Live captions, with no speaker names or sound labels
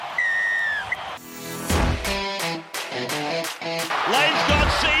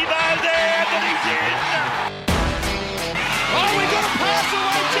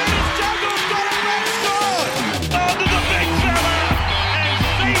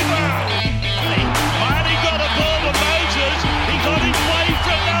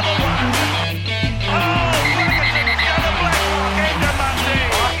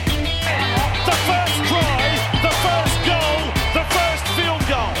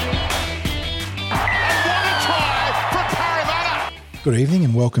Good evening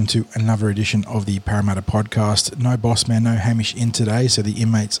and welcome to another edition of the Parramatta Podcast. No boss man, no Hamish in today, so the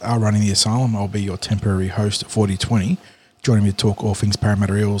inmates are running the asylum. I'll be your temporary host, 4020. Joining me to talk all things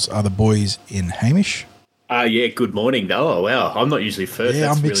Parramatta Eels are the boys in Hamish. Yeah, good morning. Oh, wow. I'm not usually first.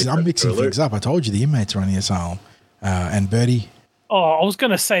 Yeah, I'm mixing things up. I told you the inmates are running the asylum. And Bertie. Oh, I was going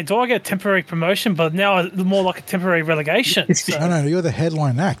to say, do I get a temporary promotion? But now more like a temporary relegation. So. No, you're the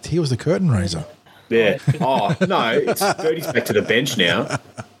headline act. He was the curtain raiser. Yeah. Oh, no, it's Birdie's back to the bench now.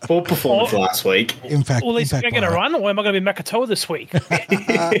 Poor performance last week. Impact. Well, at least I'm going to run, or am I going to be Makatoa this week?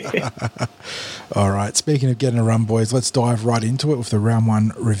 All right, speaking of getting a run, boys, let's dive right into it with the round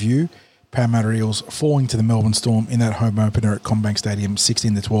one review. Parramatta Eels falling to the Melbourne Storm in that home opener at CommBank Stadium,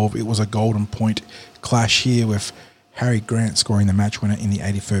 16-12. It was a golden point clash here with Harry Grant scoring the match winner in the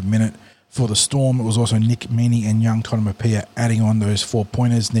 83rd minute. For the Storm, it was also Nick Meaney and young Tonomapia adding on those 4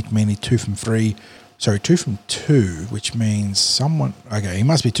 pointers. Nick Meaney 2 from 2, which means someone... Okay, he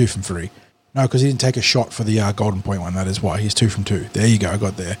must be 2 from 3. No, because he didn't take a shot for the golden point one. That is why. He's 2 from 2. There you go. I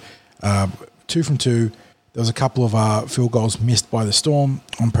got there. 2 from 2. There was a couple of field goals missed by the Storm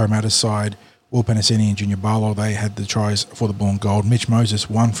on Parramatta's side. Will Penasini and Junior Barlow, they had the tries for the blue and gold. Mitch Moses,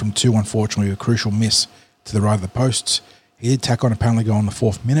 1 from 2, unfortunately, a crucial miss to the right of the posts. He did tack on a penalty goal in the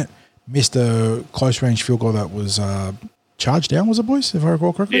 4th minute. Missed a close-range field goal that was charged down, was it, boys, if I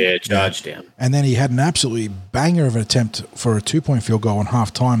recall correctly? Yeah, charged down. And then he had an absolutely banger of an attempt for a 2-point field goal in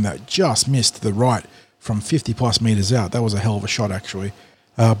half-time that just missed to the right from 50-plus metres out. That was a hell of a shot, actually.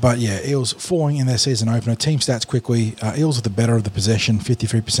 But, yeah, Eels falling in their season opener. Team stats quickly. Eels are the better of the possession,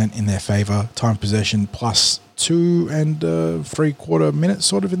 53% in their favour. Time possession plus 2 3/4 minutes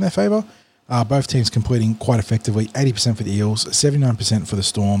sort of in their favour. Both teams completing quite effectively, 80% for the Eels, 79% for the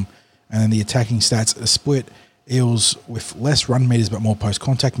Storm. And then the attacking stats are split. Eels with less run meters but more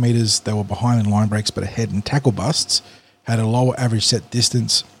post-contact meters. They were behind in line breaks but ahead in tackle busts. Had a lower average set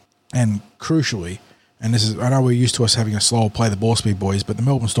distance. And crucially, and this is, I know we're used to us having a slower play the ball speed, boys, but the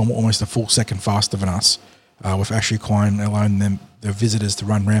Melbourne Storm were almost a full second faster than us, with Ashley Klein allowing their visitors to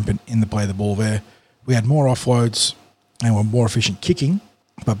run rampant in the play of the ball there. We had more offloads and were more efficient kicking,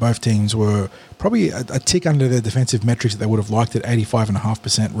 but both teams were probably a tick under their defensive metrics that they would have liked at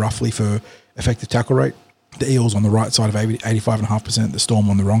 85.5% roughly for effective tackle rate. The Eels on the right side of 85.5%, the Storm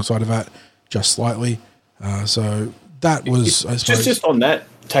on the wrong side of that, just slightly. So that was, I suppose... Just on that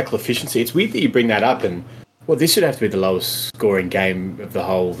tackle efficiency, it's weird that you bring that up, and, well, this should have to be the lowest scoring game of the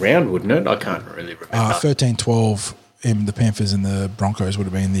whole round, wouldn't it? I can't really remember. 13-12, the Panthers and the Broncos would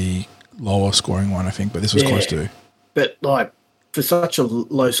have been the lower scoring one, I think, but this was close to. But, like, for such a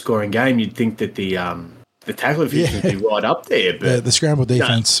low-scoring game, you'd think that the tackle efficiency would be right up there. But the scramble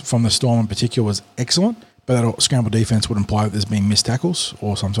defense from the Storm in particular was excellent, but that scramble defense would imply that there's been missed tackles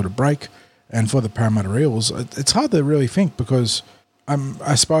or some sort of break. And for the Parramatta Eels, it's hard to really think because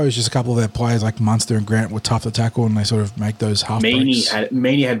I suppose just a couple of their players like Munster and Grant were tough to tackle and they sort of make those half breaks.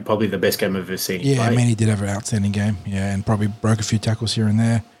 Meaney had probably the best game I've ever seen. Yeah, Meaney did have an outstanding game, and probably broke a few tackles here and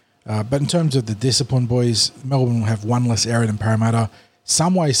there. But in terms of the discipline, boys, Melbourne will have one less area than Parramatta.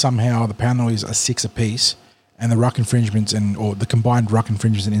 Some way, somehow, the penalties are 6 apiece, and the ruck infringements or the combined ruck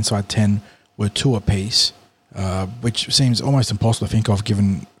infringements and inside 10 were 2 apiece, which seems almost impossible to think of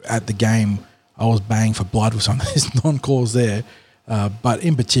given at the game I was baying for blood with some of these non-calls there. But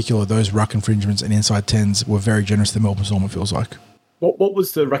in particular, those ruck infringements and inside 10s were very generous to the Melbourne Storm, it feels like. What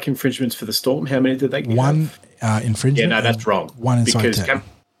was the ruck infringements for the Storm? How many did they get? One infringement. Yeah, no, that's wrong. One inside 10.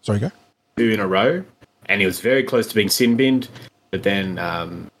 Sorry, go. 2 in a row, and he was very close to being sin-binned, but then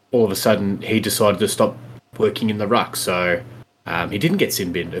all of a sudden he decided to stop working in the ruck, so he didn't get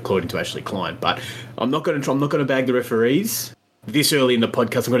sin-binned according to Ashley Klein. But I'm not going to bag the referees this early in the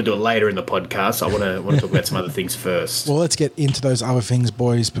podcast. I'm going to do it later in the podcast. I want to talk about some other things first. Well, let's get into those other things,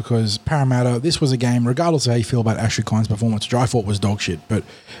 boys, because Parramatta, this was a game, regardless of how you feel about Ashley Klein's performance, which I thought was dog shit, but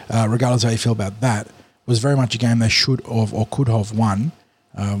regardless of how you feel about that, was very much a game they should have or could have won.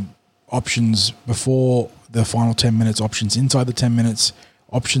 Options before the final 10 minutes, options inside the 10 minutes,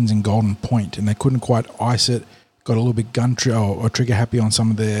 options in golden point, and they couldn't quite ice it. Got a little bit or trigger happy on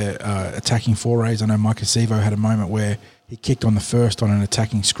some of their attacking forays. I know Mike Acevo had a moment where he kicked on the first on an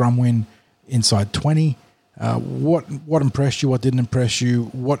attacking scrum win inside 20. What impressed you? What didn't impress you?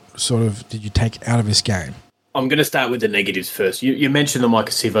 What sort of did you take out of this game? I'm going to start with the negatives first. You mentioned the Mike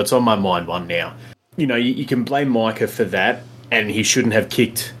Acevo. It's on my mind one now. You know, you can blame Micah for that, and he shouldn't have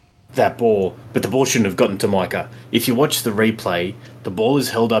kicked that ball, but the ball shouldn't have gotten to Micah. If you watch the replay, the ball is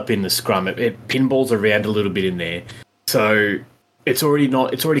held up in the scrum. It pinballs around a little bit in there. So it's already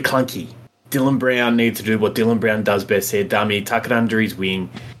clunky. Dylan Brown needs to do what Dylan Brown does best here. Dummy, tuck it under his wing,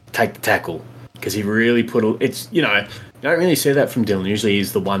 take the tackle. because he really it's, you don't really see that from Dylan. Usually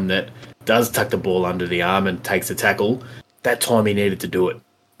he's the one that does tuck the ball under the arm and takes the tackle. That time he needed to do it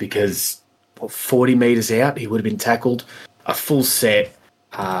because 40 metres out, he would have been tackled. A full set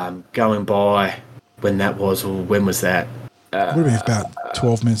going by when that was, or when was that? Would have been about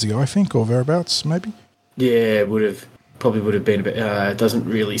 12 minutes ago, I think, or thereabouts, maybe. Yeah, probably would have been a bit. It doesn't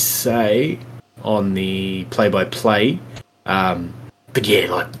really say on the play-by-play, but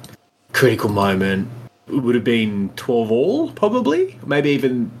yeah, like critical moment. It would have been 12-all, probably, maybe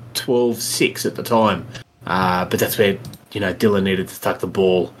even 12-6 at the time. But that's where Dylan needed to tuck the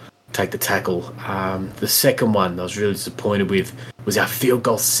ball, take the tackle. The second one I was really disappointed with was our field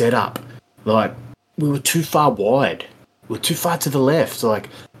goal setup. Like, we were too far wide. We were too far to the left. Like,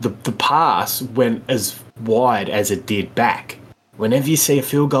 the pass went as wide as it did back. Whenever you see a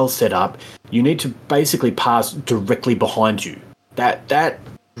field goal set up, you need to basically pass directly behind you. That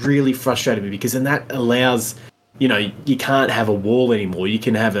really frustrated me because then that allows, you can't have a wall anymore. You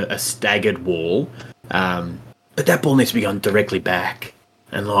can have a staggered wall. But that ball needs to be going directly back.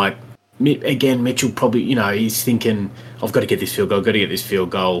 And, like, again, Mitchell probably, he's thinking, I've got to get this field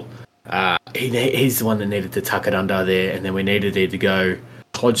goal. He's the one that needed to tuck it under there, and then we needed to go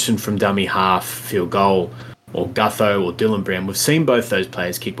Hodgson from dummy half field goal, or Gutho or Dylan Brown. We've seen both those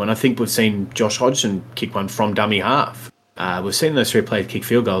players kick one. I think we've seen Josh Hodgson kick one from dummy half. We've seen those three players kick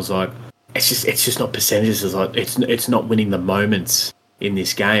field goals. Like, it's just not percentages. It's like it's not winning the moments in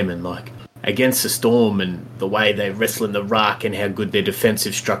this game. And like against the Storm and the way they wrestle in the ruck and how good their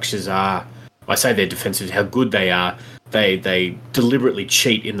defensive structures are. I say they're defensive, how good they are. They deliberately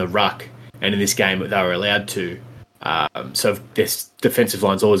cheat in the ruck, and in this game they were allowed to. So this defensive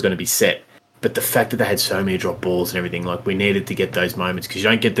line's always going to be set. But the fact that they had so many drop balls and everything, like, we needed to get those moments because you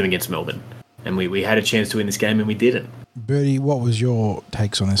don't get them against Melbourne. And we had a chance to win this game and we didn't. Bertie, what was your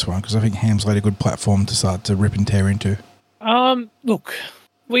takes on this one? Because I think Ham's laid a good platform to start to rip and tear into. Look,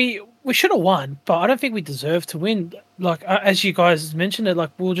 we should have won, but I don't think we deserve to win. Like, as you guys mentioned it,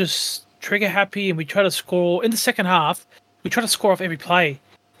 like, we'll just trigger happy and we try to score. In the second half, we try to score off every play.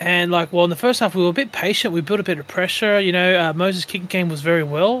 And, like, well, in the first half, we were a bit patient. We built a bit of pressure. Moses' kicking game was very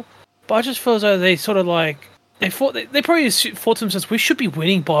well. But I just feel as though they sort of, like, they probably thought to themselves, we should be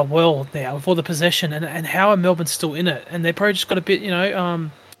winning by well now with all the possession. And how are Melbourne still in it? And they probably just got a bit,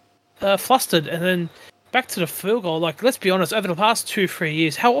 flustered. And then back to the field goal. Like, let's be honest, over the past 2-3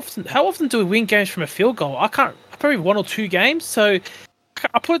 years, how often do we win games from a field goal? Probably 1 or 2 games. So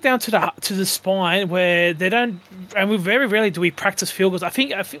I put it down to the spine where they don't, and we very rarely do we practice field goals. I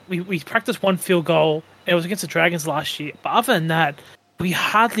think we practiced 1 field goal. It was against the Dragons last year. But other than that, we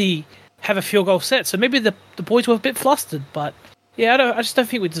hardly have a field goal set. So maybe the boys were a bit flustered. But yeah, I just don't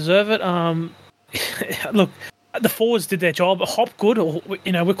think we deserve it. Look, the forwards did their job. Hopgood, or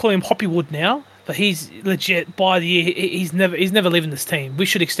we're calling him Hoppywood now, but he's legit. By the year, he's never leaving this team. We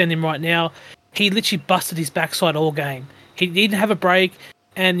should extend him right now. He literally busted his backside all game. He didn't have a break,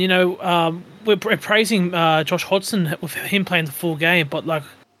 and we're praising Josh Hodgson with him playing the full game. But like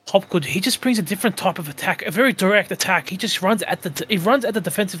Hopgood, he just brings a different type of attack, a very direct attack. He just runs at the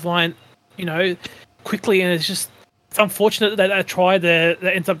defensive line, quickly, and it's unfortunate that I tried that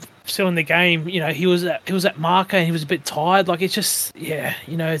ends up sealing the game. He was at marker and he was a bit tired. Like, it's just, yeah,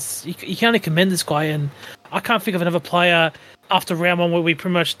 you can only commend this guy, and I can't think of another player after round 1 where we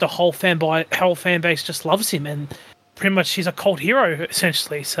pretty much the whole fan base just loves him, and pretty much he's a cult hero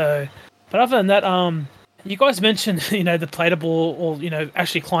essentially. So, but other than that, you guys mentioned the platable or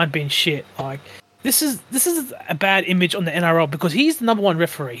Ashley Klein being shit. Like, this is a bad image on the NRL because he's the number 1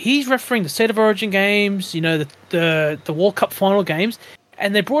 referee. He's refereeing the State of Origin games, the World Cup final games,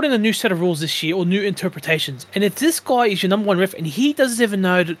 and they brought in a new set of rules this year, or new interpretations. And if this guy is your number 1 ref and he doesn't even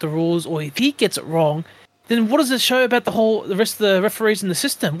know the rules, or if he gets it wrong, then what does it show about the rest of the referees in the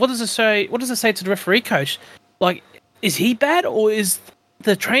system? What does it say? What does it say to the referee coach? Like, is he bad, or is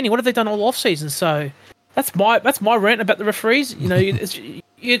the training? What have they done all off season? So that's my rant about the referees.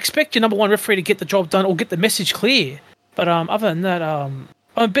 You expect your number 1 referee to get the job done or get the message clear. But other than that, I'm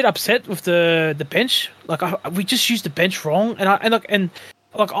a bit upset with the bench. Like, we just used the bench wrong. And I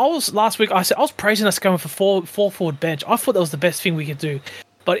was last week. I was praising us going for four forward bench. I thought that was the best thing we could do.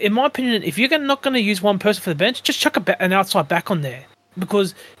 But in my opinion, if you're not going to use one person for the bench, just chuck an outside back on there.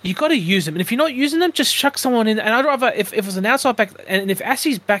 Because you got to use them. And if you're not using them, just chuck someone in. And I'd rather, if it was an outside back, and if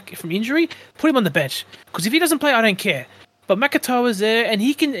Assie's back from injury, put him on the bench. Because if he doesn't play, I don't care. But Makatoa's there, and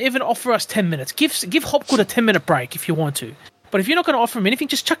he can even offer us 10 minutes. Give Hopgood a 10-minute break if you want to. But if you're not going to offer him anything,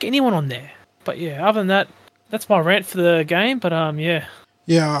 just chuck anyone on there. But yeah, other than that, that's my rant for the game. But yeah.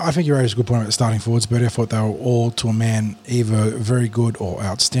 Yeah, I think you raised a good point about the starting forwards, but I thought they were all, to a man, either very good or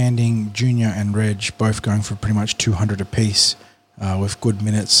outstanding. Junior and Reg both going for pretty much 200 apiece, with good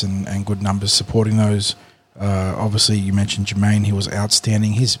minutes and good numbers supporting those. Obviously, you mentioned Jermaine. He was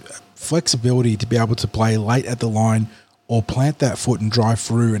outstanding. His flexibility to be able to play late at the line or plant that foot and drive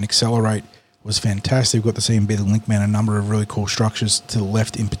through and accelerate was fantastic. We got to see him be the link man a number of really cool structures to the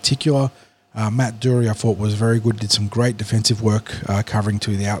left in particular. Matt Dury, I thought, was very good. Did some great defensive work covering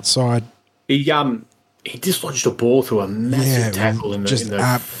to the outside. He dislodged a ball through a massive tackle in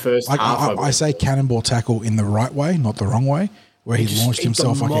the first half. I say cannonball tackle in the right way, not the wrong way, where he launched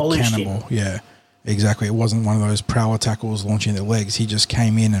himself like a cannonball. Yeah, exactly. It wasn't one of those prowler tackles launching their legs. He just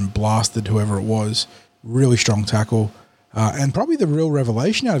came in and blasted whoever it was. Really strong tackle. And probably the real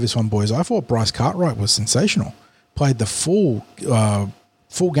revelation out of this one, boys, I thought Bryce Cartwright was sensational. Played the full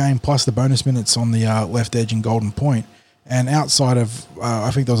game plus the bonus minutes on the left edge in Golden Point. And outside of, I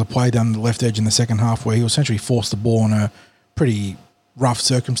think there was a play down the left edge in the second half where he essentially forced the ball in a pretty rough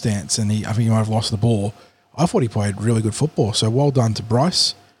circumstance, and I think he might have lost the ball. I thought he played really good football, so well done to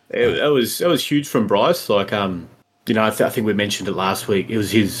Bryce. That was huge from Bryce. Like, I think we mentioned it last week. It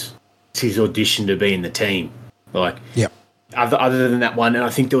was his audition to be in the team. Like, yep. Other than that one, and I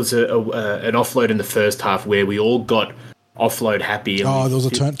think there was an offload in the first half where we all got offload happy. There was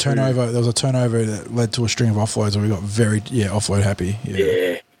a turnover. There was a turnover that led to a string of offloads where we got offload happy.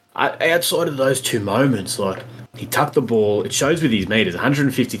 Yeah. Outside of those two moments, like, he tucked the ball. It shows with his meters,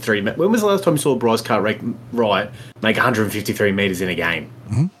 153. When was the last time you saw Bryce Cartwright make 153 meters in a game?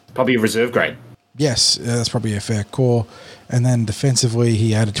 Mm-hmm. Probably a reserve grade. Yes, that's probably a fair call. And then defensively,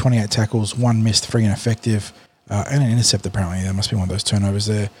 he added 28 tackles, 1 missed, 3 ineffective, and an intercept apparently. There must be one of those turnovers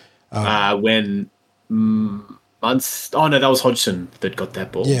there. That was Hodgson that got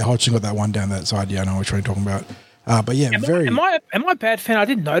that ball. Yeah, Hodgson got that one down that side. Yeah, I know which one you're talking about. But yeah, am I a bad fan? I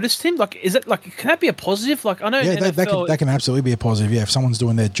didn't notice him. Like, is it like, can that be a positive? Like, I know. Yeah, NFL, that can absolutely be a positive. Yeah, if someone's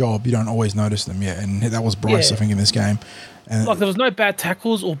doing their job, you don't always notice them. Yeah, and that was Bryce, I think, in this game. And like, there was no bad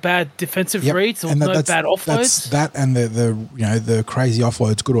tackles or bad defensive reads, or no bad offloads. That and the crazy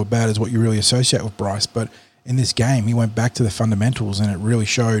offloads, good or bad, is what you really associate with Bryce. But in this game, he went back to the fundamentals, and it really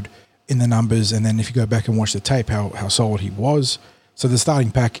showed in the numbers. And then if you go back and watch the tape, how solid he was. So the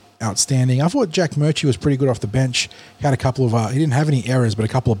starting pack, outstanding. I thought Jack Murchie was pretty good off the bench. He had a couple of he didn't have any errors, but a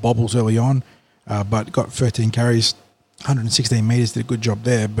couple of bobbles early on. But got 13 carries, 116 meters. Did a good job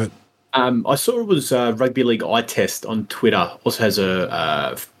there. But I saw it was Rugby League Eye Test on Twitter. Also has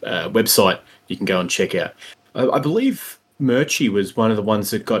a website you can go and check out. I believe Murchie was one of the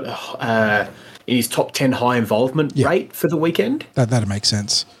ones that got in his top 10 high involvement rate for the weekend. That'd make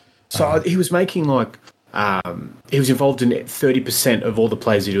sense. So he was making he was involved in 30% of all the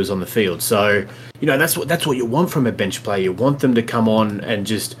plays he was on the field. So, that's what you want from a bench player. You want them to come on and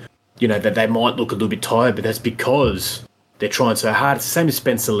just, that they might look a little bit tired, but that's because they're trying so hard. It's the same as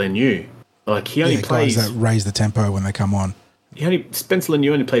Spencer Leniu. Like, he only plays... guys that raise the tempo when they come on. Spencer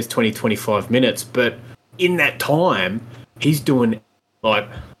Leniu only plays 20, 25 minutes, but in that time, he's doing, like...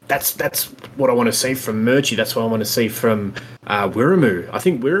 That's what I want to see from Murchie. That's what I want to see from Wiramu. I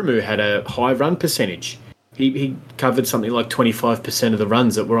think Wiramu had a high run percentage. He covered something like 25% of the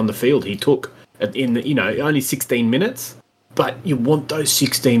runs that were on the field. He took in only 16 minutes, but you want those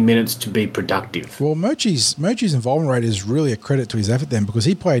 16 minutes to be productive. Well, Murchie's involvement rate is really a credit to his effort then, because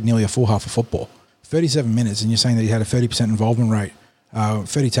he played nearly a full half of football, 37 minutes, and you're saying that he had a 30% involvement rate,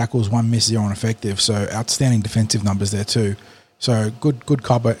 30 tackles, 1 miss, 0 ineffective. So outstanding defensive numbers there too. So good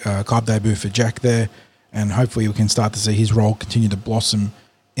club debut for Jack there, and hopefully we can start to see his role continue to blossom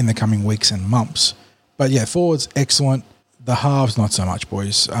in the coming weeks and months. But yeah, forwards, excellent. The halves, not so much,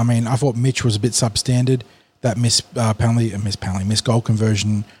 boys. I mean, I thought Mitch was a bit substandard. That missed goal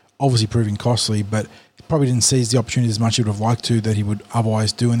conversion, obviously proving costly, but probably didn't seize the opportunity as much as he would have liked to that he would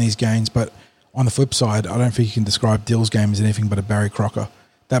otherwise do in these games. But on the flip side, I don't think you can describe Dill's game as anything but a Barry Crocker.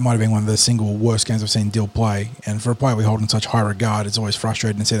 That might have been one of the single worst games I've seen Dill play. And for a player we hold in such high regard, it's always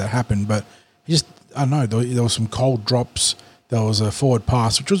frustrating to see that happen. But he just, I don't know, there was some cold drops. There was a forward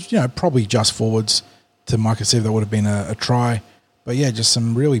pass, which was, probably just forwards to Micah Siv. That would have been a try. But yeah, just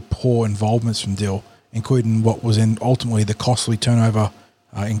some really poor involvements from Dill, including what was in ultimately the costly turnover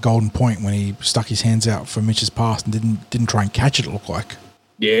in Golden Point when he stuck his hands out for Mitch's pass and didn't try and catch it, looked like.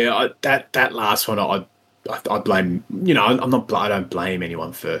 Yeah, that last one, I blame, I don't blame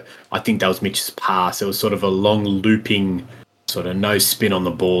anyone for, I think that was Mitch's pass. It was sort of a long looping, sort of no spin on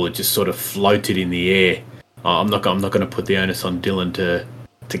the ball. It just sort of floated in the air. I'm not going to put the onus on Dylan to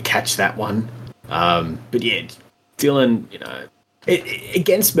catch that one. But yeah, Dylan,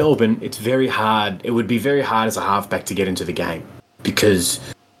 against Melbourne, it's very hard. It would be very hard as a halfback to get into the game. because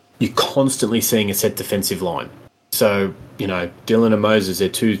you're constantly seeing a set defensive line. So, Dylan and Moses, their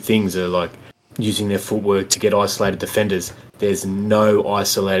two things are like using their footwork to get isolated defenders. There's no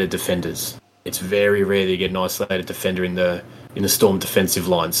isolated defenders. It's very rare that you get an isolated defender in the Storm defensive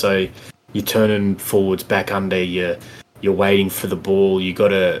line. So you're turning forwards back under, you're waiting for the ball. You got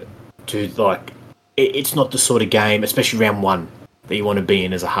to do it's not the sort of game, especially round one, that you want to be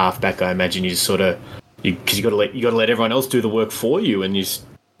in as a halfback. I imagine you just sort of, because you got to let everyone else do the work for you, and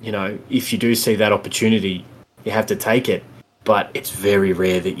if you do see that opportunity, you have to take it. But it's very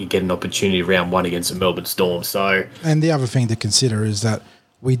rare that you get an opportunity round one against a Melbourne Storm. So, and the other thing to consider is that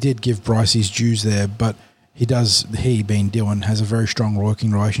we did give Bryce his dues there, but he being Dylan, has a very strong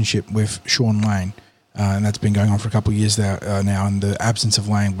working relationship with Sean Lane, and that's been going on for a couple of years now. And the absence of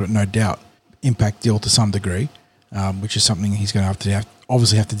Lane would no doubt impact Dill to some degree, which is something he's going to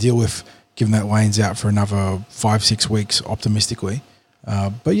obviously have to deal with, given that Lane's out for another 5-6 weeks, optimistically.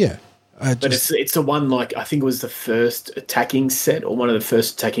 But yeah. But it's the one, I think it was the first attacking set, or one of the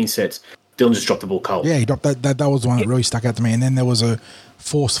first attacking sets. Dylan just dropped the ball cold. Yeah, he dropped that. That was the one that really stuck out to me. And then there was a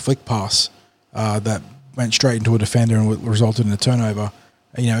forced flick pass that went straight into a defender and resulted in a turnover.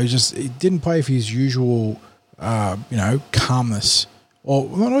 It didn't play for his usual, calmness, or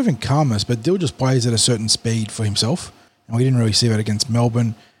not even calmness, but Dill just plays at a certain speed for himself, and we didn't really see that against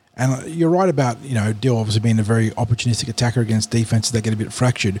Melbourne. And you're right about Dill obviously being a very opportunistic attacker against defenses that get a bit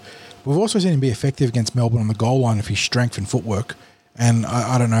fractured. We've also seen him be effective against Melbourne on the goal line with his strength and footwork. And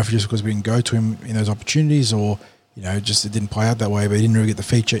I don't know if it's just because we didn't go to him in those opportunities, or just it didn't play out that way, but he didn't really get the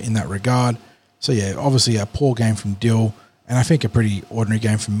feature in that regard. So yeah, obviously a poor game from Dill, and I think a pretty ordinary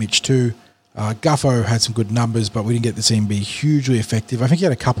game from Mitch too. Guffo had some good numbers, but we didn't get to see him be hugely effective. I think he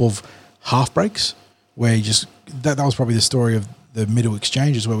had a couple of half breaks where he just that was probably the story of the middle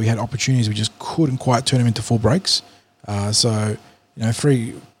exchanges, where we had opportunities, we just couldn't quite turn them into full breaks.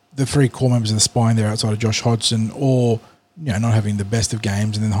 The three core members of the spine there outside of Josh Hodgson, or not having the best of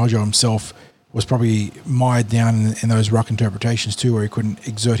games, and then Hodjo himself was probably mired down in those ruck interpretations too, where he couldn't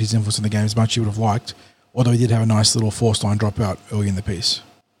exert his influence in the game as much as he would have liked, although he did have a nice little forced line dropout early in the piece.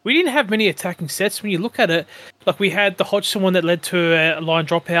 We didn't have many attacking sets. When you look at it, we had the Hodgson one that led to a line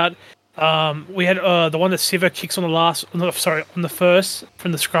dropout. We had the one that Siva kicks on the first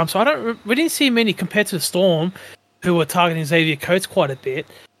from the scrum. So we didn't see many compared to the Storm, who were targeting Xavier Coates quite a bit.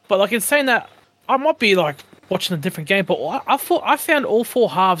 But in saying that, I might be watching a different game, but I found all four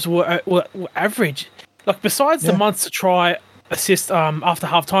halves were average. Besides the Munster try assist after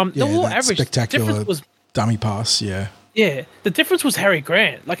half time, they were all average. Spectacular dummy pass, yeah. Yeah, the difference was Harry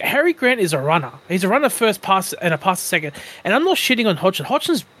Grant. Harry Grant is a runner. He's a runner first pass and a pass second. And I'm not shitting on Hodgson.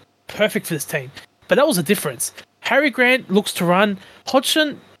 Hodgson's perfect for this team. But that was the difference. Harry Grant looks to run.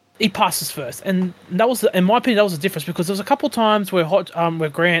 Hodgson, he passes first. And that was, in my opinion, that was the difference, because there was a couple of times where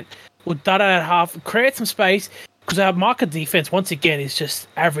Grant would dart out at half, create some space, because our marker defense, once again, is just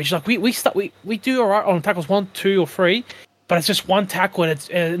average. We do all right on tackles 1, 2, or 3, but it's just one tackle,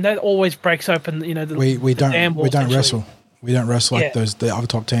 and that always breaks open. We don't wrestle. We don't wrestle like the other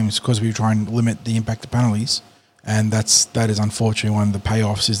top teams, because we try and limit the impact of penalties, and that is unfortunately one of the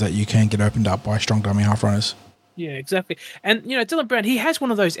payoffs, is that you can get opened up by strong dummy half runners. Yeah, exactly. And Dylan Brown, he has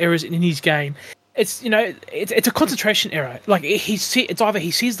one of those errors in his game. It's it's a concentration error. It's either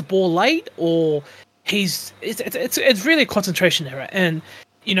he sees the ball late, or it's really a concentration error. And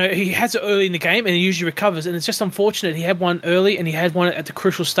he has it early in the game, and he usually recovers. And it's just unfortunate he had one early, and he had one at the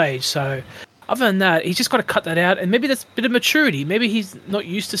crucial stage. So other than that, he's just got to cut that out. And maybe that's a bit of maturity. Maybe he's not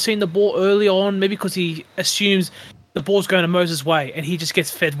used to seeing the ball early on. Maybe because he assumes the ball's going to Moses' way, and he just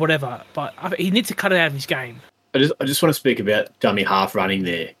gets fed whatever. But he needs to cut it out of his game. I just want to speak about dummy half running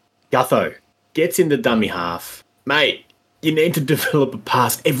there. Gutho gets in the dummy half. Mate, you need to develop a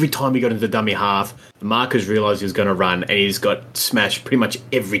pass. Every time he got into the dummy half, the markers realised he was going to run, and he's got smashed pretty much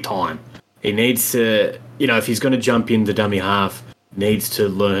every time. He needs to, if he's going to jump in the dummy half, needs to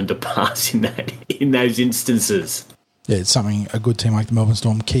learn to pass in those instances. Yeah, it's something a good team like the Melbourne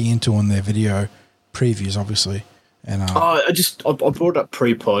Storm key into on their video previews, obviously. And I brought up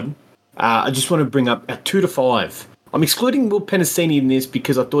pre-pod. I just want to bring up a 2 to 5. I'm excluding Will Penasini in this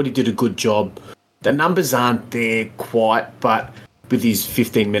because I thought he did a good job. The numbers aren't there quite, but with his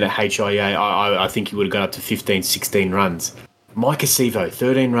 15-minute HIA, I think he would have gone up to 15, 16 runs. Micah Sivo,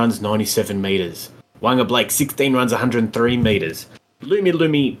 13 runs, 97 metres. Wanga Blake, 16 runs, 103 metres.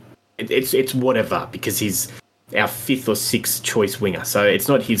 Lumi, it's whatever, because he's our 5th or 6th choice winger, so it's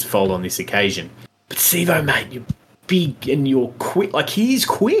not his fault on this occasion. But Sivo, mate, you're big and you're quick. He's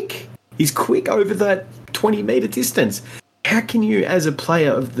quick. He's quick over that 20-metre distance. How can you, as a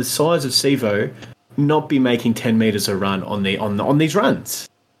player of the size of Sivo, not be making 10 metres a run on these runs.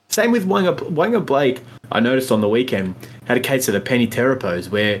 Same with Wanger Blake, I noticed on the weekend, had a case of the penny terrapose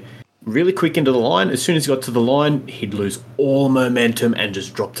where really quick into the line, as soon as he got to the line, he'd lose all momentum and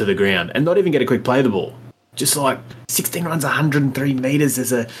just drop to the ground and not even get a quick play of the ball. Just like 16 runs, 103 metres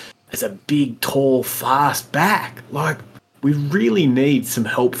as a big, tall, fast back. Like, we really need some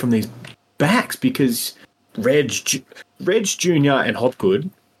help from these backs because Reg Jr. and Hopgood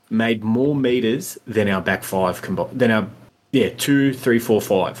made more metres than our back five combined. Than our 2, 3, 4,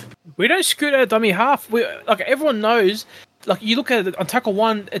 5. We don't scoot out a dummy half. Everyone knows. Like you look at it on tackle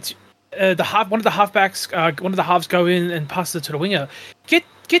one, it's the half. One of the halfbacks, one of the halves go in and pass it to the winger. Get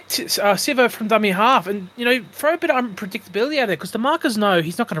Sivo from dummy half, and throw a bit of unpredictability out there because the markers know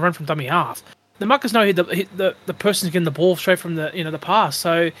he's not going to run from dummy half. The markers know the person's getting the ball straight from the pass.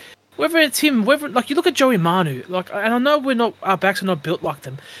 So whether it's him, you look at Joey Manu, and I know our backs are not built like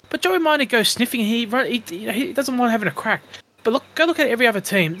them, but Joey Manu goes sniffing and he doesn't mind having a crack. But go look at every other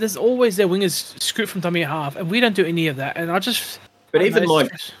team. There's always their wingers scoot from dummy half, and we don't do any of that. And I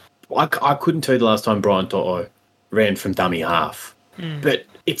couldn't tell you the last time Brian To'o ran from dummy half. But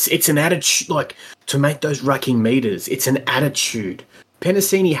it's an attitude, to make those rucking meters. It's an attitude.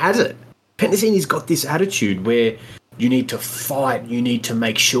 Penasini has it. Penasini's got this attitude where you need to fight. You need to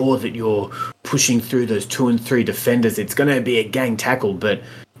make sure that you're pushing through those 2 and 3 defenders. It's going to be a gang tackle, but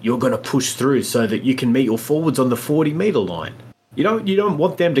you're going to push through so that you can meet your forwards on the 40-meter line. You don't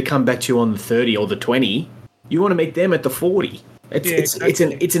want them to come back to you on the 30 or the 20. You want to meet them at the 40.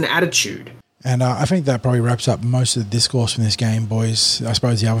 It's an attitude. And I think that probably wraps up most of the discourse from this game, boys. I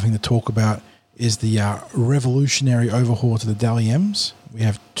suppose the other thing to talk about is the revolutionary overhaul to the Dally M's. We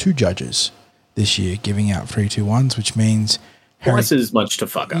have 2 judges this year giving out 3-2-1s, which means twice as much to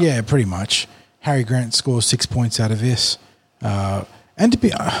fuck up. Yeah, pretty much. Harry Grant scores 6 points out of this. And to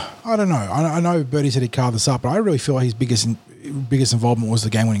be, I don't know. I know Bertie said he carved this up, but I really feel like his biggest involvement was the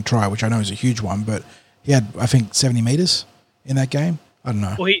game-winning try, which I know is a huge one, but he had, I think, 70 metres in that game. I don't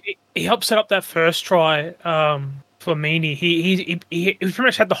know. Well, he helped set up that first try for Meany. He pretty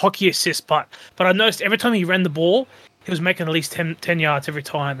much had the hockey assist, but I noticed every time he ran the ball, he was making at least 10 yards every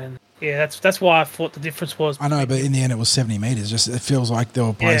time, and yeah, that's why I thought the difference was. I know, but in the end, it was 70 metres. Just it feels like there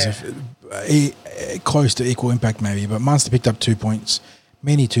were players close to equal impact, maybe. But Munster picked up 2 points,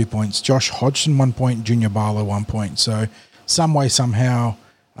 Meany 2 points, Josh Hodgson 1 point, Junior Barlow 1 point. So some way, somehow,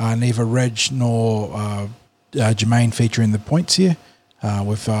 neither Reg nor Jermaine feature in the points here,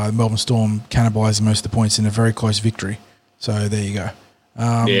 with Melbourne Storm cannibalising most of the points in a very close victory. So there you go.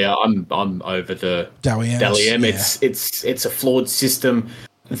 I'm over the Dally M. Yeah. It's a flawed system.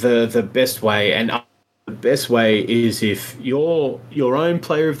 The best way, and the best way is if you're your own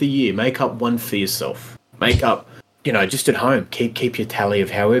player of the year, make up one for yourself. Make up, just at home. Keep your tally of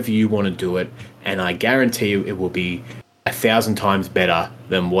however you want to do it, and I guarantee you it will be 1,000 times better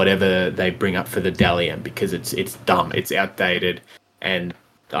than whatever they bring up for the Dally M, because it's dumb, it's outdated, and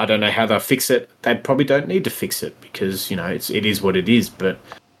I don't know how they'll fix it. They probably don't need to fix it because it is what it is. But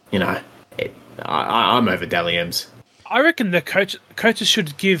I'm over Dally M's. I reckon the coaches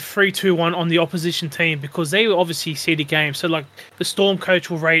should give 3-2-1 on the opposition team because they obviously see the game. So, the Storm coach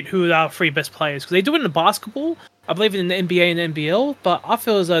will rate who are our 3 best players. Because they do it in the basketball. I believe in the NBA and NBL. But I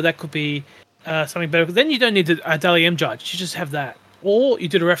feel as though that could be something better. Because then you don't need a Dally M judge. You just have that. Or you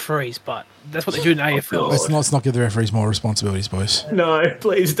do the referees. But that's what they do in AFL. Let's not give the referees more responsibilities, boys. No,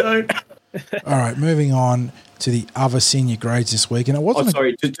 please don't. All right, moving on to the other senior grades this week. And it wasn't.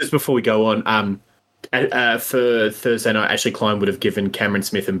 Sorry, just before we go on, for Thursday night, Ashley Klein would have given Cameron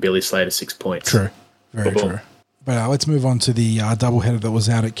Smith and Billy Slater 6 points. True. Very true. But let's move on to the doubleheader that was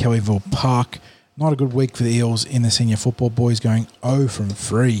out at Kellyville Park. Not a good week for the Eels in the senior football boys, going 0 from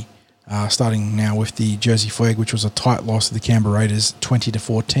 3. Starting now with the Jersey Flag, which was a tight loss to the Canberra Raiders,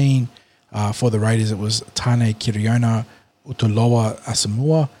 20-14. For the Raiders, it was Tane Kiriona, Utuloa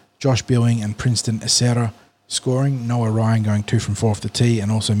Asamoah, Josh Billing, and Princeton Esera scoring. Noah Ryan going 2 from 4 off the tee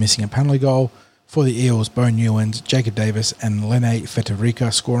and also missing a penalty goal. For the Eels, Bo Newlands, Jacob Davis, and Lene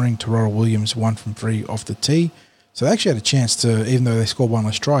Fetarica scoring. Terrell Williams 1 from 3 off the tee. So they actually had a chance to, even though they scored one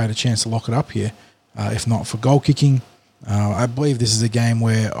less try, had a chance to lock it up here, if not for goal kicking. I believe this is a game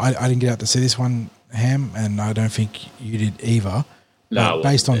where I didn't get out to see this one, Ham, and I don't think you did either. No,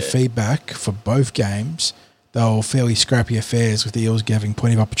 based on feedback for both games, they were fairly scrappy affairs with the Eels having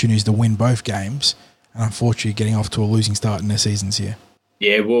plenty of opportunities to win both games and unfortunately getting off to a losing start in their seasons here.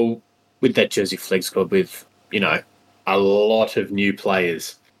 Yeah, well, with that Jersey Flag squad with, a lot of new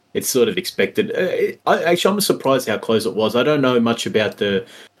players, it's sort of expected. I'm surprised how close it was. I don't know much about the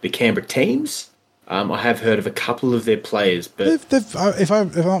Canberra teams. I have heard of a couple of their players, but if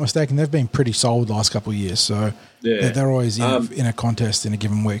I'm not mistaken, they've been pretty solid the last couple of years. So they're always in a contest in a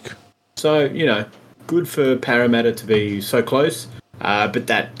given week. So, good for Parramatta to be so close. But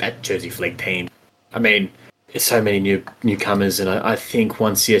that Jersey Flegg team, I mean, there's so many newcomers, and I think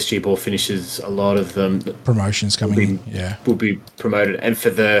once the SG Ball finishes, a lot of them promotions coming will be promoted. And for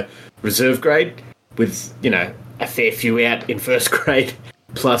the reserve grade, with a fair few out in first grade,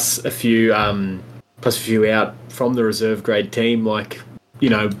 plus a few out from the reserve grade team, like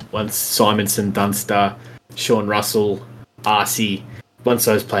once Simonson, Dunster, Sean Russell, Arcee, once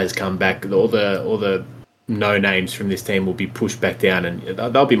those players come back, all the no names from this team will be pushed back down, and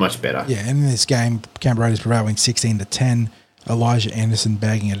they'll be much better. Yeah, and in this game, Canberra Raiders prevailing 16-10. Elijah Anderson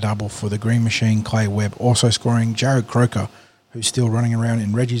bagging a double for the Green Machine. Clay Webb also scoring. Jared Croker, who's still running around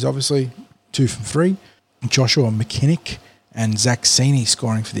in Reggie's, obviously, 2 from 3. Joshua McKinnick and Zach Sini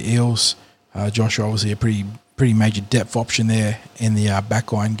scoring for the Eels. Joshua, obviously, a pretty major depth option there in the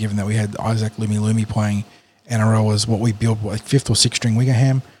back line, given that we had Isaac Lumi playing NRL as what we build, like 5th or 6th string winger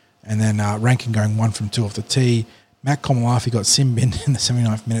ham. And then Rankin going 1 from 2 off the tee. Matt Komalafi got sin binned in the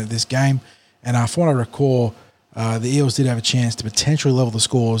 79th minute of this game. And from what I recall, the Eels did have a chance to potentially level the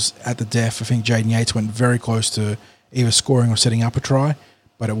scores at the death. I think Jaden Yates went very close to either scoring or setting up a try,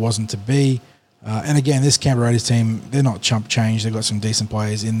 but it wasn't to be. And again, this Canberra Raiders team, they're not chump change. They've got some decent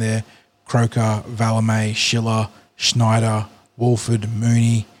players in there. Croker, Valemay, Schiller, Schneider, Wolford,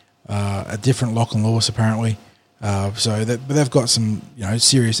 Mooney, a different Lachlan Lewis apparently. So they've got some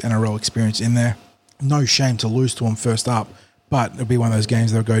serious NRL experience in there. No shame to lose to them first up, but it'll be one of those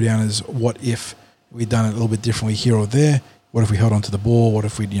games that'll go down as what if we'd done it a little bit differently here or there. What if we held onto the ball? What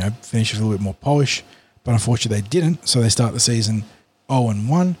if we'd finished with a little bit more polish? But unfortunately they didn't, so they start the season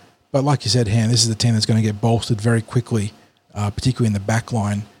 0-1. But like you said, Han, this is the team that's going to get bolstered very quickly, particularly in the back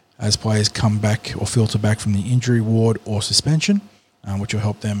line as players come back or filter back from the injury ward or suspension, which will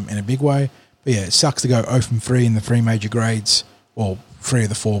help them in a big way. But yeah, it sucks to go 0 from 3 in the 3 major grades. Well, 3 of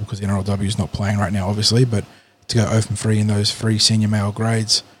the 4 because the NRLW is not playing right now, obviously. But to go 0 from 3 in those 3 senior male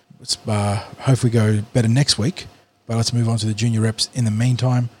grades, let's hopefully go better next week. But let's move on to the junior reps in the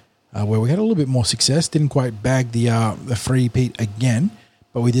meantime, where we had a little bit more success. Didn't quite bag the three-peat again,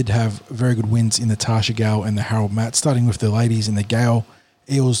 but we did have very good wins in the Tarsha Gale and the Harold Matt. Starting with the ladies in the Gale,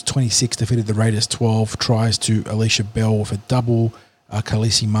 Eels 26 defeated the Raiders 12. Tries to Alicia Bell with a double.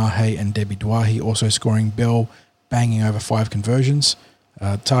 Khaleesi Mahe and Debbie Dwahi also scoring. Bell banging over 5 conversions.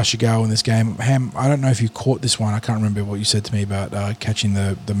 Tarsha Gale in this game. Ham, I don't know if you caught this one. I can't remember what you said to me about catching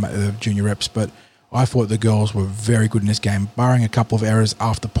the junior reps, but I thought the girls were very good in this game, barring a couple of errors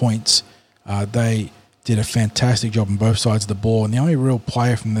after points. They did a fantastic job on both sides of the ball, and the only real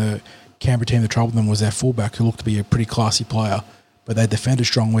player from the Canberra team that troubled them was their fullback, who looked to be a pretty classy player. But they defended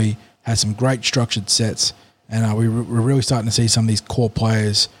strongly, had some great structured sets, and we're really starting to see some of these core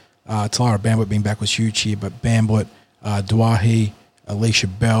players. Talara Bamblett being back was huge here, but Bamblett, Dwahi, Alicia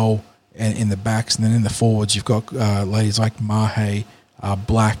Bell, and in the backs, and then in the forwards, you've got ladies like Mahe,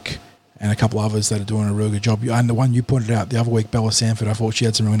 Black, and a couple others that are doing a really good job. And the one you pointed out the other week, Bella Sanford, I thought she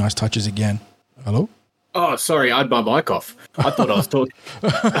had some really nice touches again. Hello? Oh, sorry, I had my mic off. I thought I was talking.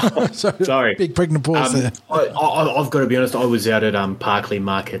 Sorry. Big pregnant pause there. I've got to be honest, I was out at Parkley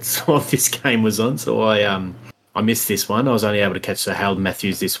Markets while this game was on, so I missed this one. I was only able to catch the Harold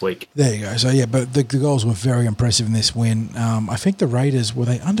Matthews this week. There you go. So, yeah, but the goals were very impressive in this win. I think the Raiders, were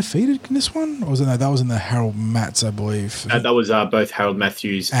they undefeated in this one? Or was it, no, that was in the Harold Mats, I believe. That was both Harold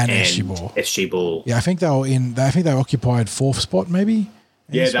Matthews and SG Ball. Yeah, I think they were occupied 4th spot, maybe.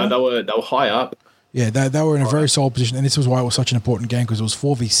 Yeah, they were high up. Yeah, they were in a very solid position, and this was why it was such an important game, because it was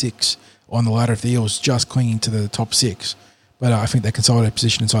 4v6 on the ladder of the Eels, just clinging to the top 6. But I think they consolidated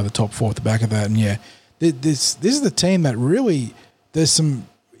position inside the top 4 at the back of that, and yeah, this is the team that really, there's some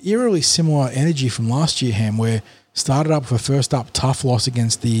eerily similar energy from last year, Ham, where started up with a first up tough loss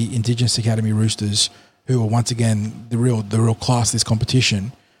against the Indigenous Academy Roosters, who were once again the real class of this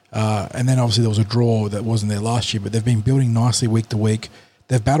competition. And then obviously there was a draw that wasn't there last year, but they've been building nicely week to week.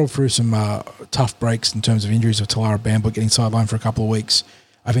 They've battled through some tough breaks in terms of injuries of Talara Bamblett getting sidelined for a couple of weeks.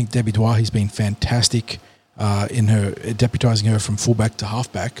 I think Debbie Dwahi's been fantastic in her deputising her from fullback to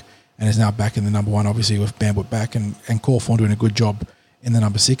halfback, and is now back in the number 1, obviously with Bamblett back, and Cawthorn doing a good job in the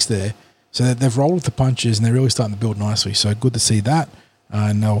number 6 there. So they've rolled with the punches, and they're really starting to build nicely. So good to see that.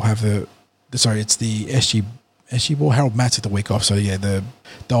 And they'll have it's the SG Ball. Harold Mats at the week off. So yeah,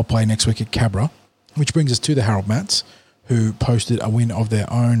 they'll play next week at Cabra, which brings us to the Harold Mats, who posted a win of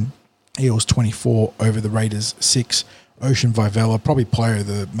their own. Eels 24 over the Raiders 6. Ocean Vivella, probably player of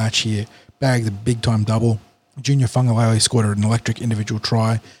the match here, bagged a big-time double. Junior Fungalele scored an electric individual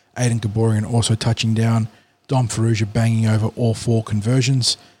try. Aidan Gaborian also touching down. Dom Ferrugia banging over all 4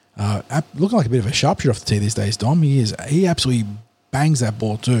 conversions. Looking like a bit of a sharpshooter off the tee these days, Dom. He absolutely bangs that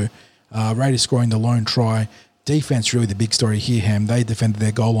ball too. Raiders scoring the lone try. Defense really the big story here, Ham. They defended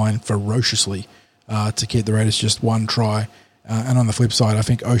their goal line ferociously to keep the Raiders just 1 try. And on the flip side, I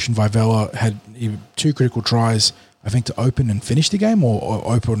think Ocean Vivella had 2 critical tries, I think, to open and finish the game or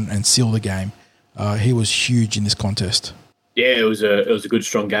open and seal the game. He was huge in this contest. Yeah, it was a good,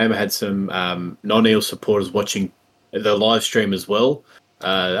 strong game. I had some non-Eel supporters watching the live stream as well.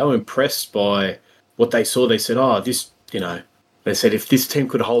 They were impressed by what they saw. They said, they said if this team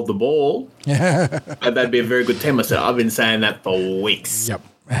could hold the ball, that'd be a very good team. I said, I've been saying that for weeks. Yep.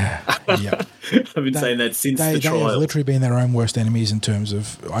 Yep. I've been saying that since the trial. They have literally been their own worst enemies in terms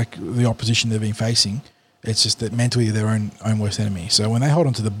of like the opposition they've been facing. It's just that mentally they're their own worst enemy. So when they hold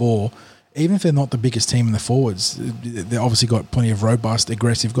onto the ball, even if they're not the biggest team in the forwards, they've obviously got plenty of robust,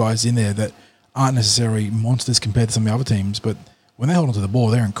 aggressive guys in there that aren't necessarily monsters compared to some of the other teams. But when they hold onto the ball,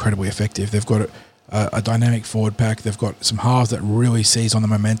 they're incredibly effective. They've got a dynamic forward pack. They've got some halves that really seize on the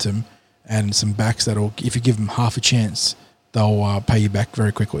momentum and some backs that'll, if you give them half a chance, they'll pay you back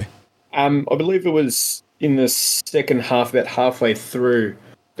very quickly. I believe it was in the second half, about halfway through,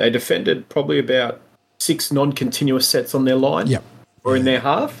 they defended probably about 6 non-continuous sets on their line. Yep. Or in their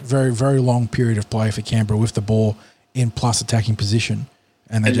half. Very, very long period of play for Canberra with the ball in plus attacking position.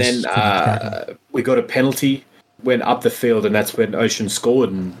 And then we got a penalty, went up the field, and that's when Ocean scored.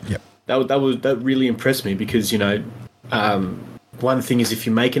 And yep. that really impressed me because, one thing is if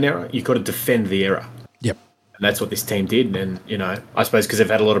you make an error, you've got to defend the error. Yep. And that's what this team did. And, I suppose because they've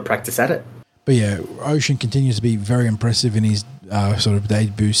had a lot of practice at it. But yeah, Ocean continues to be very impressive in his sort of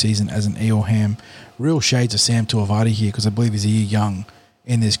debut season as an Eel Ham. Real shades of Sam Tuivasa here because I believe he's a year young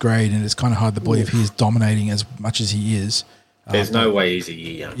in this grade, and it's kind of hard to believe he is dominating as much as he is. There's no way he's a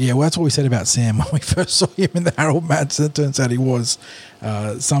year young. Yeah, well, that's what we said about Sam when we first saw him in the Harold match. It turns out he was.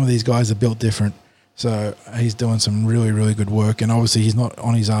 Some of these guys are built different, so he's doing some really, really good work, and obviously he's not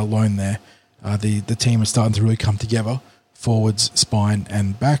on his own there. The team is starting to really come together, forwards, spine,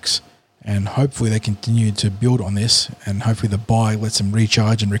 and backs. And hopefully they continue to build on this, and hopefully the bye lets them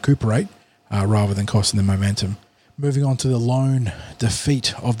recharge and recuperate rather than costing them momentum. Moving on to the lone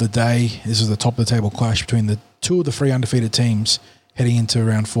defeat of the day. This is the top of the table clash between the 2 of the 3 undefeated teams heading into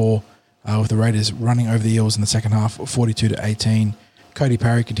round 4, with the Raiders running over the Eels in the second half, 42-18. Cody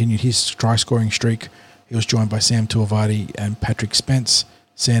Parry continued his try-scoring streak. He was joined by Sam Tuivasa and Patrick Spence.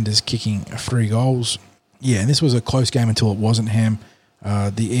 Sanders kicking 3 goals. Yeah, and this was a close game until it wasn't, Ham.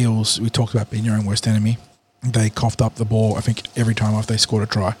 The Eels, we talked about being your own worst enemy. They coughed up the ball, I think, every time after they scored a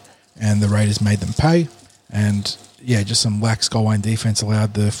try. And the Raiders made them pay. And, yeah, just some lax goal line defense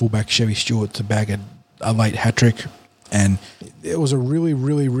allowed the fullback Chevy Stewart to bag a late hat-trick. And it was a really,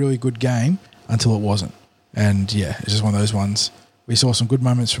 really, really good game until it wasn't. And, yeah, it's just one of those ones. We saw some good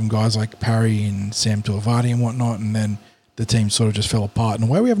moments from guys like Parry and Sam Tuivasa and whatnot, and then the team sort of just fell apart in a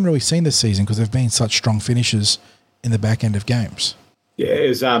way we haven't really seen this season because they've been such strong finishes in the back end of games. Yeah, it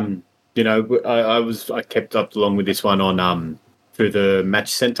was, I kept up along with this one on through the match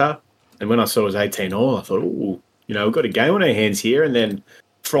centre, and when I saw it was 18-all, I thought, we've got a game on our hands here, and then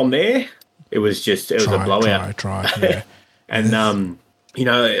from there, it was a blowout. Yeah. And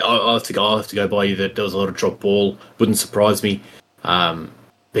I'll have to go by you that there was a lot of drop ball. Wouldn't surprise me. But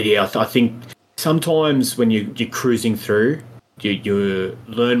yeah, I think sometimes when you're cruising through, you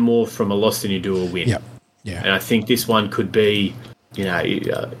learn more from a loss than you do a win. Yep. Yeah. And I think this one could be.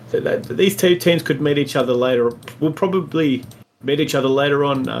 These 2 teams could meet each other later. We'll probably meet each other later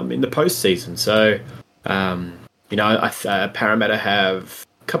on in the postseason. So, Parramatta have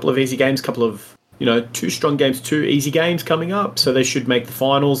a couple of easy games, couple of 2 strong games, 2 easy games coming up. So they should make the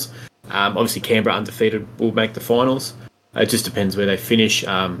finals. Obviously, Canberra undefeated will make the finals. It just depends where they finish.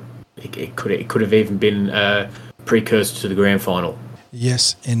 It could have even been a precursor to the grand final.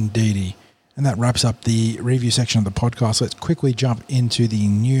 Yes, indeedy. And that wraps up the review section of the podcast. Let's quickly jump into the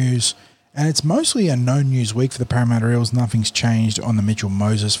news. And it's mostly a no news week for the Parramatta Eels. Nothing's changed on the Mitchell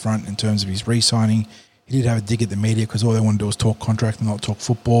Moses front in terms of his re-signing. He did have a dig at the media because all they wanted to do was talk contract and not talk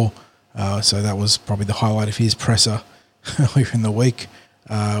football. So that was probably the highlight of his presser earlier in the week.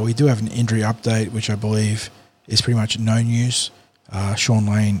 We do have an injury update, which I believe is pretty much no news. Sean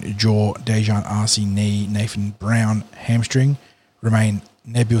Lane, jaw, Dejan Arce, knee, Nathan Brown, hamstring, remain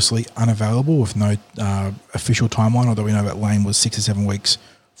nebulously unavailable with no official timeline, although we know that Lane was 6 or 7 weeks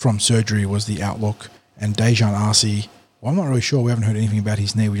from surgery was the outlook. And Dejan Arce, well, I'm not really sure. We haven't heard anything about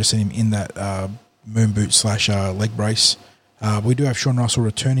his knee. We just seen him in that moon boot / leg brace. We do have Sean Russell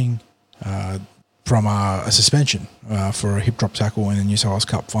returning from a suspension for a hip drop tackle in the New South Wales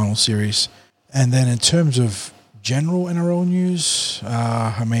Cup final series. And then in terms of general NRL news,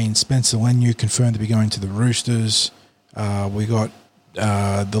 Spencer Leniu confirmed to be going to the Roosters. We got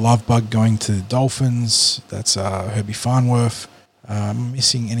the Love Bug going to the Dolphins. That's Herbie Farnworth.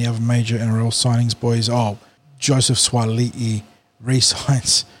 Missing any other major NRL signings, boys? Oh, Joseph Suaalii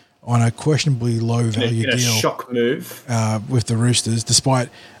re-signs on a questionably low value deal. Shock move with the Roosters, despite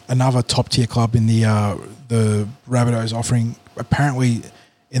another top tier club in the Rabbitohs offering apparently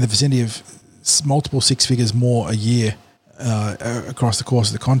in the vicinity of multiple six figures more a year across the course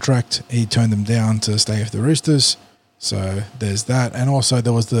of the contract. He turned them down to stay with the Roosters. So there's that. And also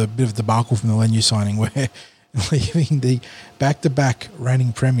there was the bit of debacle from the Leniu signing where leaving the back-to-back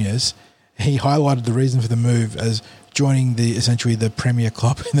reigning premiers, he highlighted the reason for the move as joining essentially the premier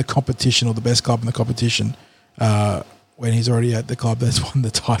club in the competition, or the best club in the competition, when he's already at the club that's won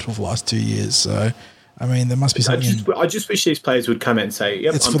the title the last 2 years. So, there must be something. I just wish these players would come out and say,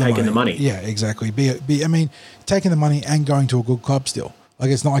 "Yep, I'm taking the money." Yeah, exactly. Taking the money and going to a good club still.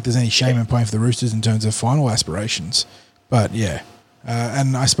 Like, it's not like there's any shame in playing for the Roosters in terms of final aspirations. But yeah,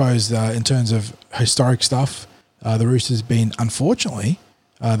 and I suppose in terms of historic stuff, the Roosters have been, unfortunately,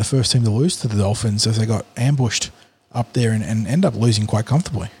 the first team to lose to the Dolphins as they got ambushed up there and end up losing quite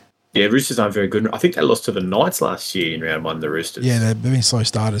comfortably. Yeah, Roosters aren't very good. I think they lost to the Knights last year in round one, the Roosters. Yeah, they've been slow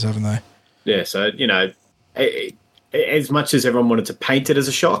starters, haven't they? Yeah, so, as much as everyone wanted to paint it as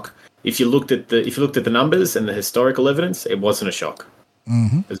a shock, if you looked at the numbers and the historical evidence, it wasn't a shock.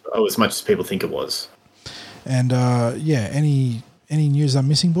 Mm-hmm. As much as people think it was. And, any news I'm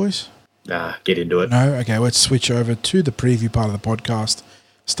missing, boys? Nah, get into it. No? Okay, let's switch over to the preview part of the podcast,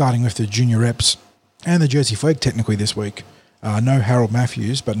 starting with the junior reps and the Jersey Flag technically this week. No Harold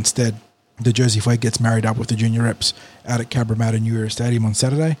Matthews, but instead the Jersey Flag gets married up with the junior reps out at Cabramatta New Era Stadium on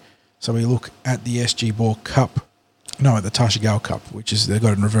Saturday. So we look at the SG Ball Cup, at the Tasha Gale Cup, which is, they've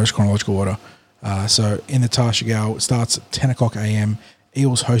got it in reverse chronological order. So in the Tasha Gale, it starts at 10 o'clock a.m.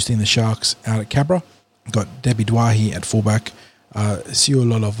 Eels hosting the Sharks out at Cabra. Got Debbie Dwahi at fullback,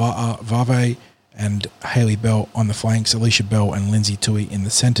 Siolola Vave and Hayley Bell on the flanks, Alicia Bell and Lindsay Tui in the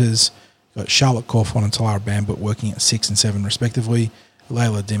centres. Got Charlotte Corfon and Talara Bambut working at 6 and 7 respectively.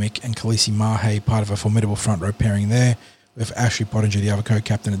 Layla Dimmick and Khaleesi Mahe part of a formidable front row pairing there, with Ashley Pottinger, the other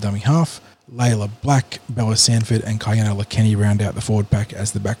co-captain, at dummy half. Layla Black, Bella Sanford and Kayana Lakeni round out the forward pack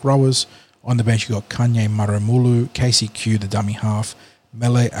as the back rowers. On the bench, you got Kanye Maramulu, Casey Q, the dummy half,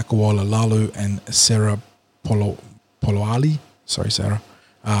 Mele Akawala Lalu and Sarah Poloali,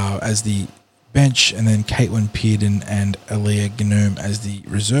 as the bench, and then Caitlin Pearden and Aaliyah Ganoom as the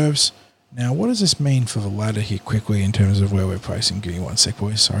reserves. Now, what does this mean for the ladder here quickly in terms of where we're placing? Give me one sec,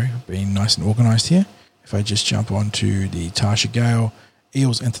 boys. Sorry, being nice and organised here. If I just jump on to the Tasha Gale,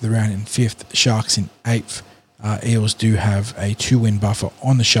 Eels enter the round in 5th, Sharks in 8th. Eels do have a 2-win buffer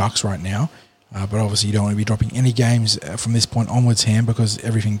on the Sharks right now, but obviously you don't want to be dropping any games from this point onwards, Ham, because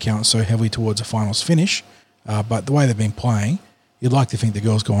everything counts so heavily towards a finals finish. But the way they've been playing, you'd like to think the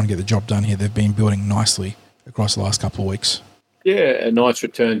girls go on and get the job done here. They've been building nicely across the last couple of weeks. Yeah, a nice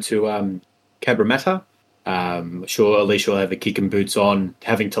return to Cabramatta. Sure, Alicia will have the kick and boots on.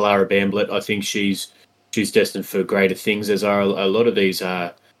 Having Talara Bamblet, I think she's destined for greater things, as are a lot of these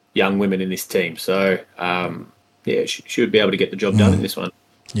young women in this team. So, she should be able to get the job done in this one.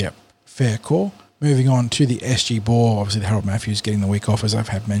 Yep, fair call. Moving on to the SG Ball, obviously the Harold Matthews getting the week off, as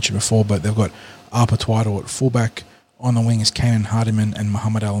I've mentioned before, but they've got Arpa Twiddle at fullback. On the wing is Kanan Hardiman and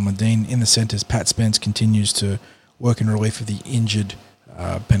Muhammad Al-Madin. In the centres, Pat Spence continues to work in relief of the injured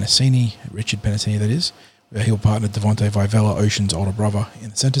Penasini, Richard Penasini that is. He'll partner Devontae Vivella, Ocean's older brother,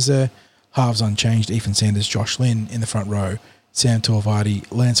 in the centres there. Halves unchanged, Ethan Sanders, Josh Lynn in the front row. Sam Tuivasa,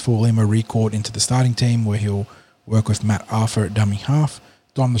 Lance Fulima recalled into the starting team, where he'll work with Matt Arthur at dummy half.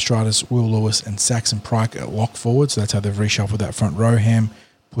 Dom Lestratus, Will Lewis and Saxon Pryke at lock forward, so that's how they've reshuffled that front row, Ham,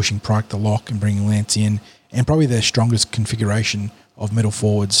 pushing Pryke to lock and bringing Lance in, and probably their strongest configuration of middle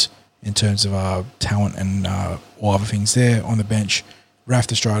forwards in terms of talent and all other things there. On the bench, Raf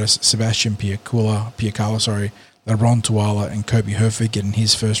Lestratus, Sebastian Piacala, LeBron Tuala and Kobe Herford getting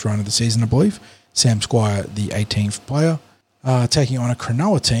his first run of the season, I believe. Sam Squire, the 18th player. Taking on a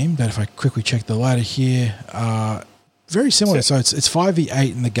Cronulla team that, if I quickly check the ladder here, very similar. So it's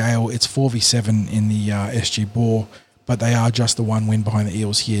 5v8 in the Gale, it's 4v7 in the SG Ball, but they are just the one win behind the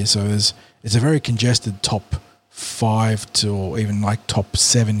Eels here. So it's a very congested top 5 to, or even like top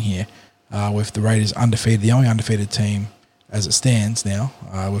 7 here, with the Raiders undefeated, the only undefeated team as it stands now,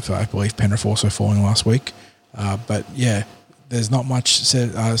 with, I believe, Penrith also falling last week. But yeah, there's not much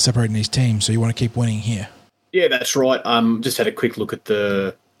separating these teams, so you want to keep winning here. Yeah, that's right. Just had a quick look at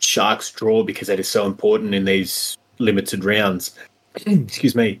the Sharks draw because that is so important in these limited rounds.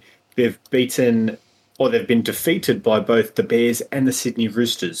 Excuse me. They've been defeated by both the Bears and the Sydney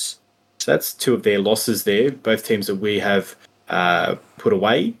Roosters. So that's two of their losses there, both teams that we have put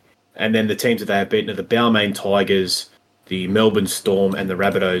away. And then the teams that they have beaten are the Balmain Tigers, the Melbourne Storm, and the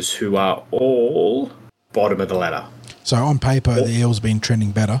Rabbitohs, who are all bottom of the ladder. So on paper, the Eels have been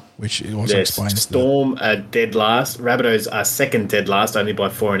trending better, which also explains. Storm are dead last. Rabbitohs are second dead last, only by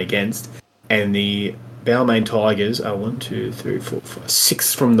 4 and against. And the Balmain Tigers are 1, 2, 3, 4, 5,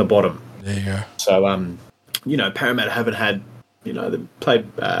 6 from the bottom. There you go. So, Parramatta haven't had, they played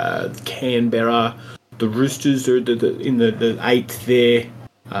Canberra. The Roosters are in the 8th there.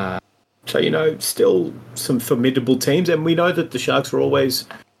 So, still some formidable teams. And we know that the Sharks are always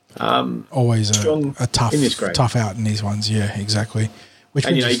strong a tough out in these ones. Yeah, exactly.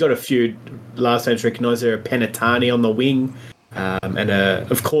 You got a few last names recognised there. Penatani on the wing. And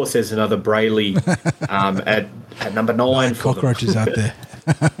of course, there's another Brayley at number 9. Cockroaches out there.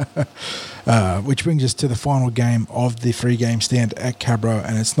 Which brings us to the final game of the 3-game stand at Cabro,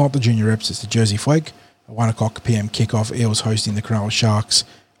 and it's not the Junior Reps, it's the Jersey Flag. 1 o'clock p.m. kickoff. Eels hosting the Cronulla Sharks.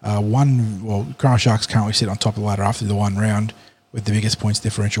 Cronulla Sharks currently sit on top of the ladder after the one round with the biggest points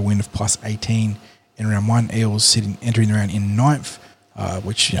differential win of plus 18 in round 1. Eels entering the round in 9th,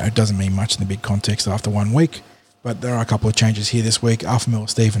 which doesn't mean much in the big context after 1 week. But there are a couple of changes here this week. Alpha Miller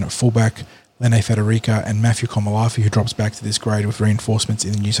Stephen at fullback, Lene Federica and Matthew Komalafi, who drops back to this grade with reinforcements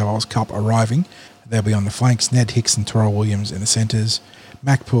in the New South Wales Cup arriving. They'll be on the flanks. Ned Hicks and Terrell Williams in the centres.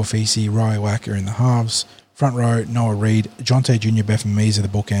 Mac Puafisi, Riley Wacker in the halves. Front row, Noah Reid, Jonte Jr., Betham Mees are the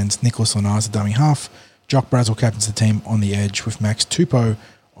bookends. Nicholas Lenars, the dummy half. Jock Brazel captains the team on the edge with Max Tupou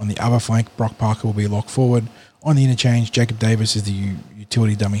on the other flank. Brock Parker will be locked forward. On the interchange, Jacob Davis is the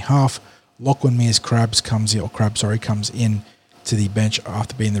utility dummy half. Lachlan Mears Crabs comes in to the bench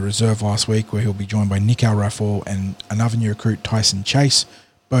after being the reserve last week, where he'll be joined by Nick Raffle and another new recruit, Tyson Chase.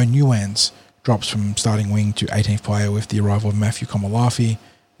 Bo Newlands drops from starting wing to 18th player with the arrival of Matthew Komalafi.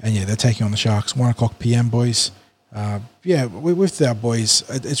 And they're taking on the Sharks. 1 o'clock p.m, boys. With our boys,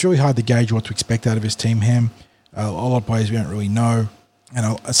 it's really hard to gauge what to expect out of his team, Ham. A lot of players we don't really know.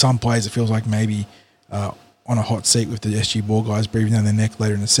 And some players it feels like maybe on a hot seat with the SG Ball guys breathing down their neck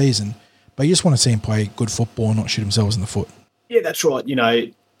later in the season. But you just want to see him play good football and not shoot themselves in the foot. Yeah, that's right.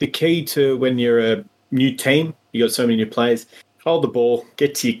 The key to when you're a new team, you got so many new players, hold the ball,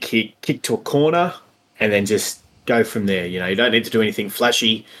 get to your kick to a corner, and then just go from there. You don't need to do anything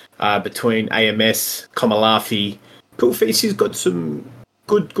flashy between AMS, Komalafi. Puafisi's got some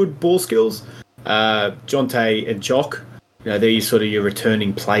good ball skills. Jonte and Jock, they're sort of your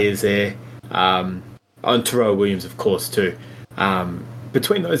returning players there. And Terrell Williams, of course, too.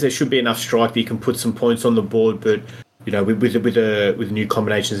 Between those, there should be enough strike that you can put some points on the board, but with new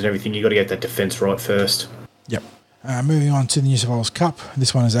combinations and everything, you got to get that defence right first. Yep. Moving on to the New South Wales Cup.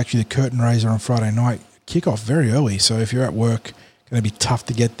 This one is actually the curtain raiser on Friday night. Kick-off very early, so if you're at work, going to be tough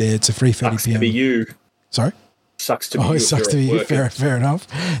to get there. It's a 3:30 p.m. Sucks to be you. Sorry? Sucks to be you. Oh, it sucks to be you. Fair enough.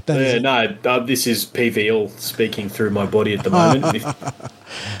 This is PVL speaking through my body at the moment.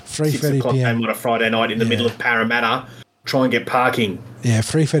 3:30 p.m. on a Friday night in the middle of Parramatta. Try and get parking. Yeah,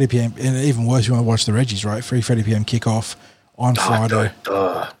 3:30 p.m. And even worse, you want to watch the Reggies, right? 3:30 p.m. kickoff on Friday.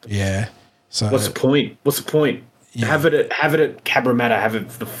 Yeah. So what's the point? Yeah. Have it at Cabramatta. Have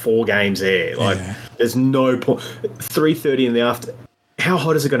it for the 4 games there. There's no point. 3:30 in the afternoon. How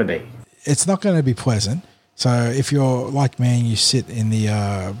hot is it going to be? It's not going to be pleasant. So if you're like me and you sit in the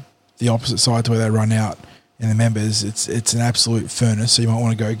opposite side to where they run out in the members, it's an absolute furnace. So you might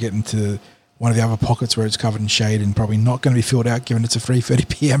want to go get into one of the other pockets where it's covered in shade and probably not going to be filled out given it's a 3:30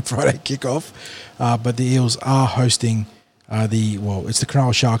 p.m. Friday kickoff. But the Eels are hosting it's the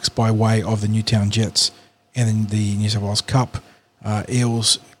Cronulla Sharks by way of the Newtown Jets in the New South Wales Cup.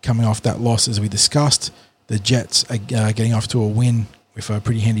 Eels coming off that loss as we discussed. The Jets are getting off to a win with a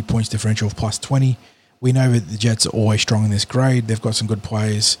pretty handy points differential of plus 20. We know that the Jets are always strong in this grade. They've got some good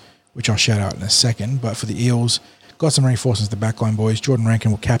players, which I'll shout out in a second. But for the Eels, got some reinforcements to the backline, boys. Jordan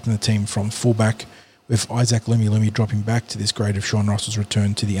Rankin will captain the team from fullback, with Isaac Lumi dropping back to this grade of Sean Russell's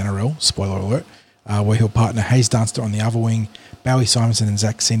return to the NRL, spoiler alert, where he'll partner Hayes Dunster on the other wing, Bowie Simonson and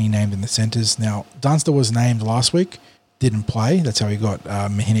Zach Sini named in the centres. Now, Dunster was named last week, didn't play. That's how he got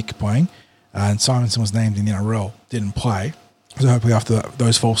Mahinick playing. And Simonson was named in the NRL, didn't play. So hopefully after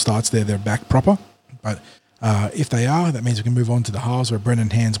those false starts there, they're back proper. But if they are, that means we can move on to the halves where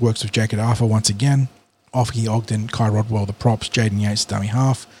Brendan Hands works with Jacob Arthur once again. Offie Ogden, Kai Rodwell the props, Jaden Yates dummy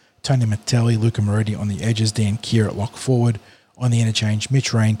half, Tony Mattelli, Luca Moretti on the edges, Dan Keir at lock forward. On the interchange,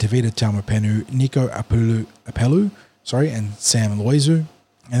 Mitch Rain, Tavita Taumapenu, Nico Apelu, and Sam Loizu.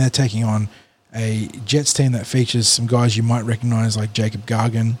 and they're taking on a Jets team that features some guys you might recognise like Jacob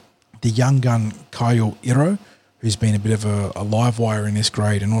Gargan, the young gun Kyle Iro, who's been a bit of a live wire in this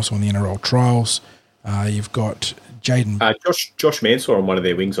grade and also in the NRL trials. You've got Jaden... Josh Mansour on one of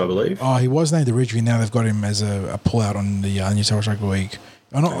their wings, I believe. Oh, he was named originally. Now they've got him as a pull-out on the New South Wales Rugby League.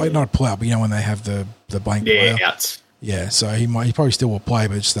 Not a pull-out, but when they have the blank player. Yeah, outs. Yeah, so he probably still will play,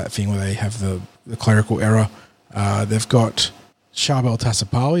 but it's that thing where they have the clerical error. They've got Charbel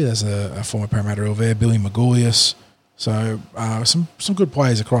Tassapali, there's a former Parramatta Eel there, Billy Magoulias. So some good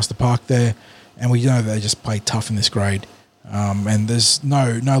players across the park there, and we know that they just play tough in this grade. And there's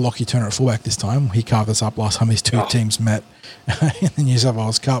no Lockie Turner at fullback this time. He carved us up last time these two teams met in the New South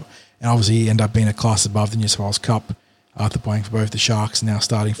Wales Cup, and obviously he ended up being a class above the New South Wales Cup after playing for both the Sharks, now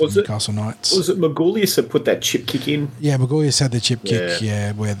starting for the Newcastle Knights. Was it Magoulias that put that chip kick in? Yeah, Magoulias had the chip kick,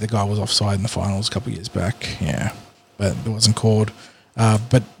 where the guy was offside in the finals a couple of years back, but it wasn't called.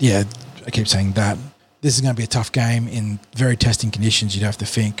 But yeah, I keep saying that. This is going to be a tough game in very testing conditions, you'd have to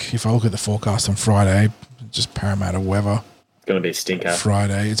think. If I look at the forecast on Friday, just Parramatta weather. It's going to be a stinker.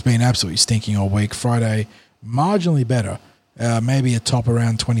 Friday. It's been absolutely stinking all week. Friday, marginally better. Maybe a top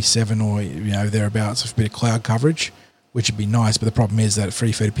around 27 or thereabouts with a bit of cloud coverage, which would be nice. But the problem is that at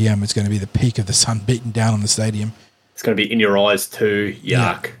 3:30 p.m, it's going to be the peak of the sun beating down on the stadium. It's going to be in your eyes too.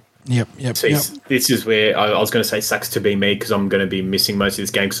 Yuck. Yep. So this is where I was going to say sucks to be me because I'm going to be missing most of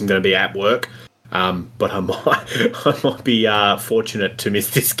this game because I'm going to be at work. But I might be fortunate to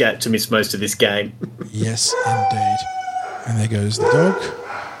miss most of this game. Yes, indeed. And there goes the dog.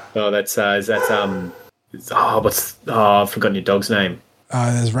 Oh, I've forgotten your dog's name.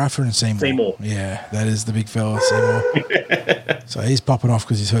 There's Rafa and Seymour. Yeah, that is the big fella, Seymour. So he's popping off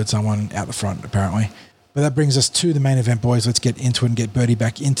because he's heard someone out the front, apparently. But that brings us to the main event, boys. Let's get into it and get Birdie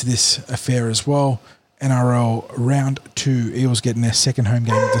back into this affair as well. NRL Round 2. Eels getting their second home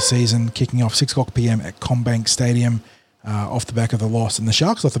game of the season, kicking off 6 o'clock p.m. at CommBank Stadium off the back of the loss. And the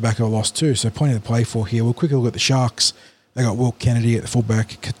Sharks off the back of a loss too, so plenty to play for here. We'll quickly look at the Sharks. They got Will Kennedy at the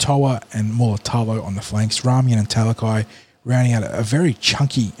fullback, Katoa and Mulatalo on the flanks, Ramian and Talakai rounding out a very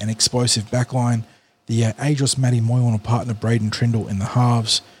chunky and explosive backline. The ageless Matty Moylan will partner Braden Trindle in the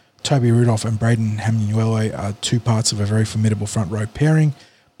halves. Toby Rudolph and Braden Hamuele are two parts of a very formidable front row pairing.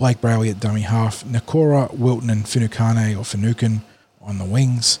 Blake Brayley at dummy half. Nakora, Wilton and Finucane or Finucane on the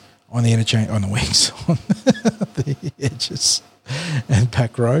wings. On the interchange, on the wings, on the edges and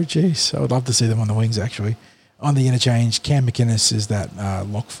back row. Jeez, I would love to see them on the wings actually. On the interchange, Cam McInnes is that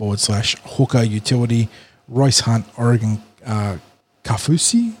lock forward / hooker utility. Royce Hunt, Oregon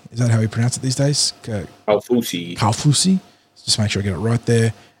Kaufusi. Is that how you pronounce it these days? Kaufusi. Just make sure I get it right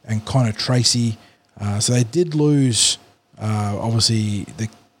there. And Connor Tracy. So they did lose, obviously, the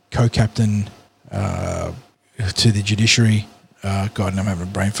co-captain to the judiciary. God, I'm having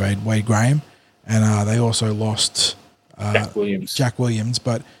a brain fade. Wade Graham. And they also lost Jack Williams.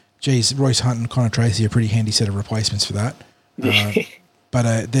 But, geez, Royce Hunt and Connor Tracy are a pretty handy set of replacements for that.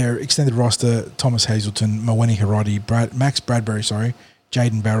 But their extended roster, Thomas Hazelton, Maweni Hiroti, Max Bradbury,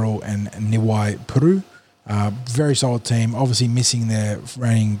 Jaden Barrell and Niwai Puru. Very solid team. Obviously missing their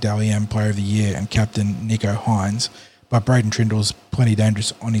reigning Dally M Player of the Year and captain Nico Hines. But Braden Trindle's plenty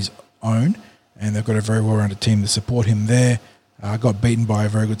dangerous on his own. And they've got a very well-rounded team to support him there. Got beaten by a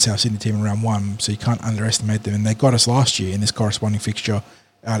very good South Sydney team in round 1, so you can't underestimate them. And they got us last year in this corresponding fixture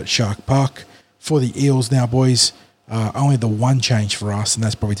out at Shark Park. For the Eels now, boys, only the one change for us, and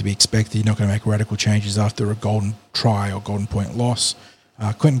that's probably to be expected. You're not going to make radical changes after a golden try or golden point loss.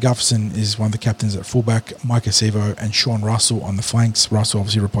 Quentin Gufferson is one of the captains at fullback, Mike Acevo and Sean Russell on the flanks. Russell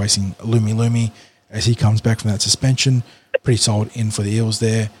obviously replacing Lumi as he comes back from that suspension. Pretty solid in for the Eels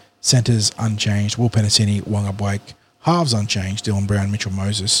there. Centres unchanged, Will Penasini, Wonga Blake. Halves unchanged, Dylan Brown, Mitchell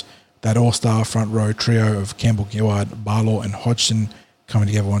Moses. That all-star front row trio of Campbell Gillard, Barlaw and Hodgson coming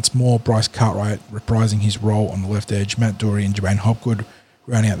together once more. Bryce Cartwright reprising his role on the left edge. Matt Doherty and Jermaine Hopgood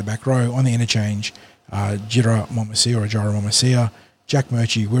rounding out the back row. On the interchange, Jira Momasia, Jack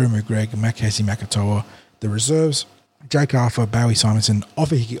Murchie, Wiramu Greg, Makasi Makatoa. The reserves, Jake Arthur, Bowie Simonson,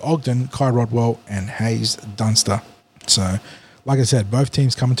 Ofahiki Ogden, Kai Rodwell, and Hayes Dunster. So, like I said, both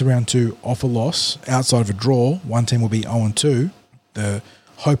teams coming to round 2 off a loss. Outside of a draw, one team will be 0-2. The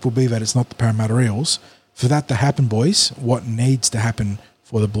hope will be that it's not the Parramatta Eels. For that to happen, boys, what needs to happen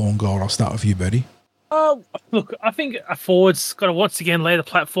for the blue and gold? I'll start with you, Bertie. Look, I think a forward's got to once again lay the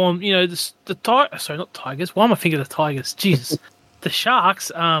platform. You know, not Tigers. Why am I thinking of the Tigers? Jesus. The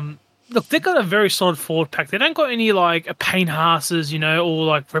Sharks, look, they've got a very solid forward pack. They don't got any like Payne Haas's, or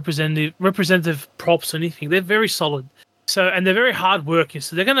like representative props or anything. They're very solid. So, and they're very hard working.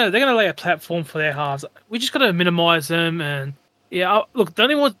 So they're gonna lay a platform for their halves. We just got to minimize them and Yeah, look, the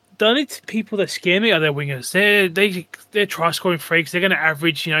only people that scare me are their wingers. They're try scoring freaks. They're going to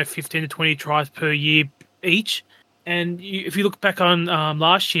average 15 to 20 tries per year each. And if you look back on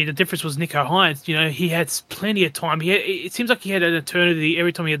last year, the difference was Nico Hines. He had plenty of time. It seems like he had an eternity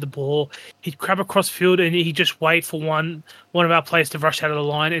every time he had the ball. He'd crab across field and he'd just wait for one of our players to rush out of the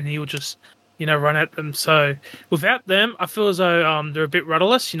line, and he would just run at them. So without them, I feel as though they're a bit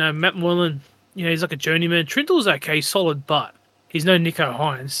rudderless. Matt Moylan, he's like a journeyman. Trindle's okay, he's solid, but he's no Nico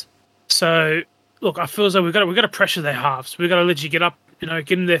Hines. So look, I feel as though we've got to pressure their halves. We've got to literally get up,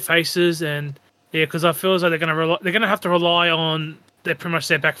 get in their faces, and yeah, because I feel as though they're going to have to rely on pretty much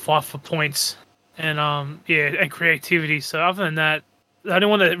their back five for points and and creativity. So other than that, the only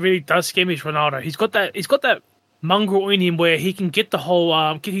one that really does scare me is Ronaldo. He's got that mongrel in him where he can get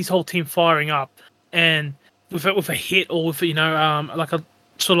get his whole team firing up, and with a hit or with like a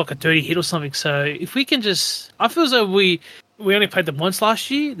sort of like a dirty hit or something. So if we can I feel as though we only played them once last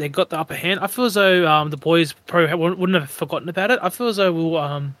year. They got the upper hand. I feel as though the boys probably wouldn't have forgotten about it. I feel as though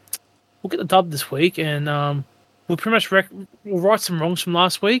we'll get the dub this week, and we'll pretty much we'll right some wrongs from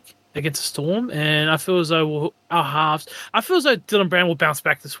last week against the Storm. And I feel as though our halves. I feel as though Dylan Brown will bounce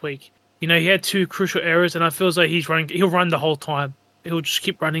back this week. He had 2 crucial errors, and I feel as though he'll run the whole time. He'll just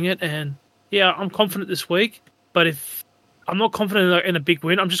keep running it, and yeah, I'm confident this week. But if I'm not confident in a big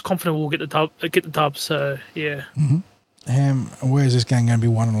win, I'm just confident we'll get the dub. So yeah. Mm-hmm. Where's this game going to be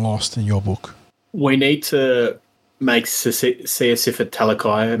won and lost in your book? We need to make Sifa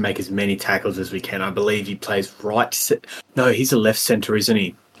Talakai make as many tackles as we can. I believe he plays right. No, he's a left centre, isn't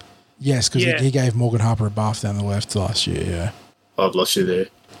he? Yes, because he gave Morgan Harper a bath down the left last year. Yeah, I've lost you there.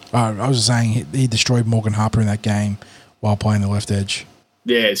 I was just saying he destroyed Morgan Harper in that game while playing the left edge.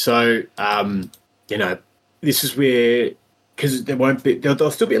 Yeah, so this is where, because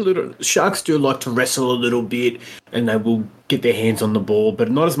there'll still be a little. Sharks do like to wrestle a little bit, and they will get their hands on the ball, but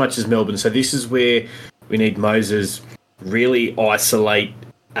not as much as Melbourne. So this is where we need Moses really isolate,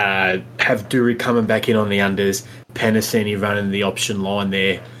 have Dury coming back in on the unders, Panasini running the option line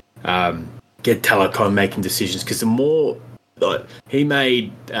there, get Talakai making decisions, because the more he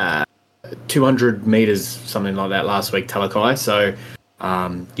made 200 metres, something like that last week, Talakai. So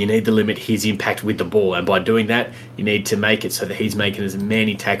you need to limit his impact with the ball. And by doing that, you need to make it so that he's making as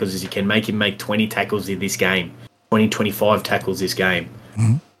many tackles as you can. Make him make 20 tackles in this game, 25 tackles this game.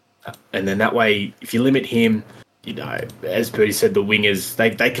 Mm-hmm. And then that way, if you limit him, as Purdy said, the wingers,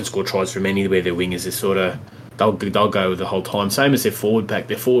 they can score tries from anywhere. Their wingers are sort of, they'll go the whole time. Same as their forward pack.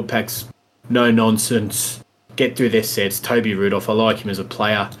 Their forward pack's no nonsense, get through their sets. Toby Rudolph, I like him as a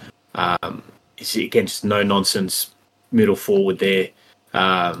player. Again, just no nonsense middle forward there.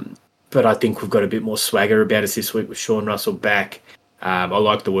 But I think we've got a bit more swagger about us this week with Sean Russell back. I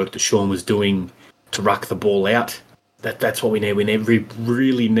like the work that Sean was doing to ruck the ball out. That's what we need. We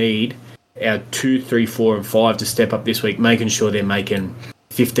really need our 2, 3, 4, and 5 to step up this week, making sure they're making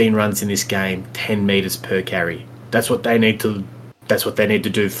 15 runs in this game, 10 metres per carry. That's what they need to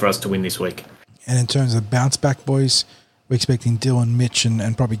do for us to win this week. And in terms of bounce back, boys, we're expecting Dylan, Mitch,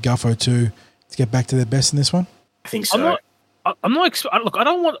 and probably Guffo too to get back to their best in this one. I think so. Look, I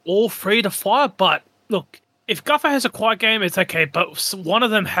don't want all 3 to fire, but look, if Guffo has a quiet game, it's okay. But one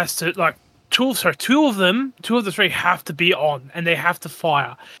of them has to two of the 3 have to be on, and they have to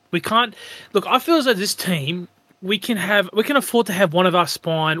fire. We can't look. I feel as though this team we can afford to have one of our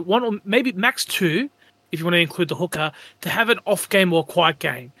spine, one or maybe max 2, if you want to include the hooker, to have an off game or a quiet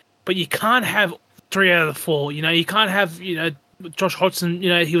game. But you can't have 3 out of the 4. You can't have Josh Hodgson.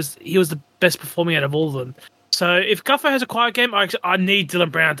 He was the best performing out of all of them. So if Guffo has a quiet game, I need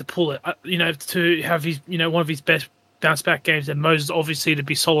Dylan Brown to pull it. To have his one of his best bounce back games, and Moses obviously to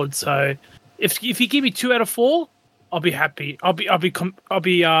be solid. So if you give me 2 out of 4, I'll be happy. I'll be happy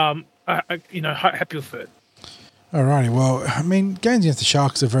with it. Alrighty, well, I mean, games against the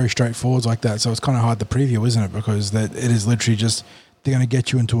Sharks are very straightforward like that, so it's kind of hard to preview, isn't it? Because it is literally just they're going to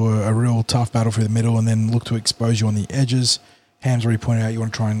get you into a real tough battle through the middle and then look to expose you on the edges. Ham's already pointed out you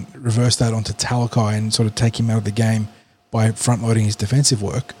want to try and reverse that onto Talakai and sort of take him out of the game by front-loading his defensive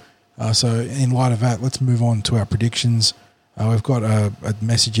work. So in light of that, let's move on to our predictions. We've got a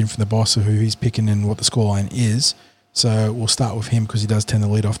message in from the boss of who he's picking and what the scoreline is. So we'll start with him because he does tend to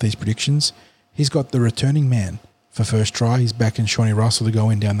lead off these predictions. He's got the returning man for first try. He's backing Shawnee Russell to go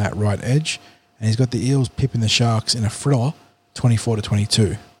in down that right edge. And he's got the Eels pipping the Sharks in a thriller,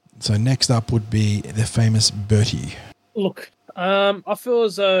 24-22. So next up would be the famous Bertie. Look, I feel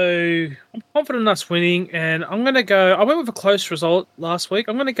as though I'm confident in us winning, and I'm going to go... I went with a close result last week.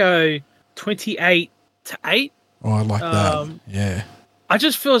 I'm going to go 28-8. Oh, I like that. Yeah. I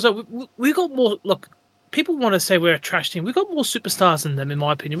just feel as though we got more... Look, people want to say we're a trash team. We've got more superstars than them, in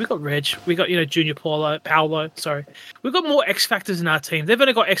my opinion. We've got Reg. We got Junior Paolo. Sorry, we've got more X factors in our team. They've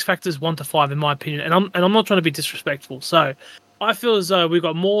only got X factors 1 to 5, in my opinion. And I'm not trying to be disrespectful. So I feel as though we've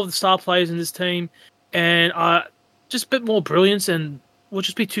got more of the star players in this team, and just a bit more brilliance, and we'll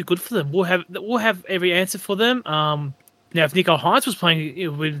just be too good for them. We'll have every answer for them. Now, if Nico Hines was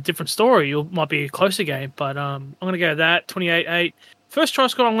playing with a different story, it might be a closer game. But I'm going to go that 28-8. First try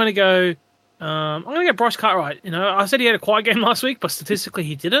score, I'm going to go Bryce Cartwright. I said he had a quiet game last week, but statistically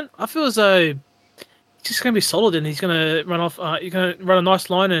he didn't. I feel as though he's just going to be solid, and he's going to run off. He's going to run a nice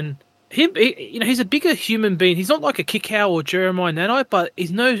line, and he's a bigger human being. He's not like a Kikau or Jeremiah Nanai, but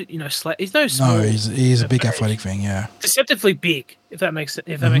he's he's no small. No, he's a big athletic thing. Yeah, deceptively big. If that makes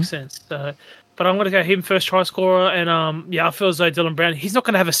sense. But I'm going to go him first try scorer, and I feel as though Dylan Brown, he's not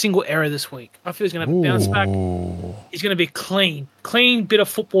going to have a single error this week. I feel he's going to bounce back. He's going to be clean bit of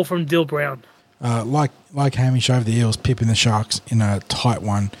football from Dill Brown. Like Hamish over the Eels, pipping the Sharks in a tight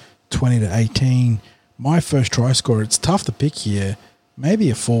one, 20-18. My first try scorer, it's tough to pick here. Maybe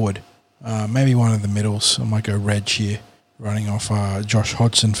a forward, maybe one of the middles. I might go Reg here, running off Josh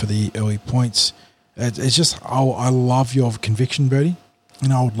Hodgson for the early points. It's just, I love your conviction, Bertie.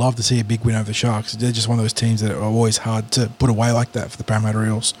 I would love to see a big win over the Sharks. They're just one of those teams that are always hard to put away like that for the Parramatta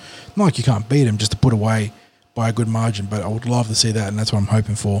Eels. Not like you can't beat them, just to put away by a good margin. But I would love to see that, and that's what I'm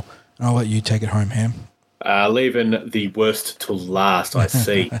hoping for. And I'll let you take it home, Ham. Leaving the worst to last, I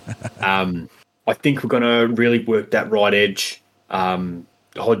see. I think we're going to really work that right edge.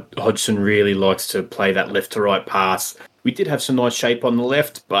 Hodgson really likes to play that left to right pass. We did have some nice shape on the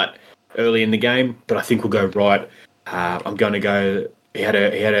left, but early in the game. But I think we'll go right. I'm going to go. He had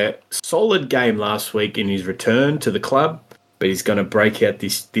a solid game last week in his return to the club, but he's going to break out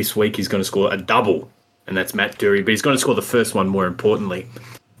this week. He's going to score a double, and that's Matt Dury. But he's going to score the first one, more importantly.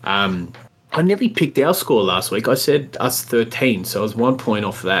 I nearly picked our score last week. I said us 13, so I was 1 point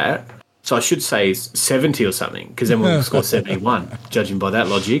off that. So I should say 70 or something, because then we'll score 71, judging by that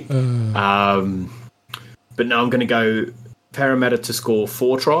logic. But no, I'm going to go Parramatta to score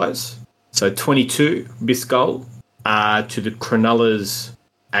 4 tries. So 22 missed goal. To the Cronulla's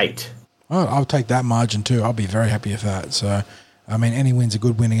 8. Oh, I'll take that margin too. I'll be very happy with that. So, any win's a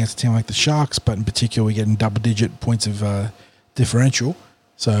good win against a team like the Sharks, but in particular, we're getting double-digit points of differential.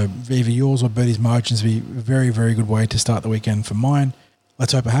 So, either yours or Bertie's margins be a very, very good way to start the weekend for mine.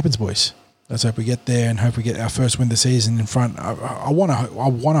 Let's hope it happens, boys. Let's hope we get there and hope we get our first win of the season in front. I want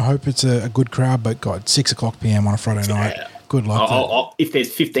to hope it's a good crowd, but God, 6:00 p.m. on a Friday night. Good luck. If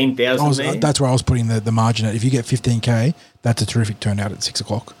there's 15,000 there. That's where I was putting the margin at. If you get 15K, that's a terrific turnout at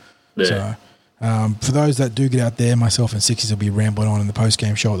 6:00. Yeah. So, for those that do get out there, myself and Sixties will be rambling on in the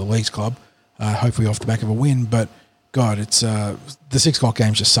post-game show at the Leagues Club, hopefully off the back of a win. But, God, it's the 6:00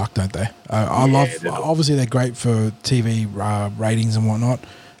 games just suck, don't they? Obviously they're great for TV ratings and whatnot,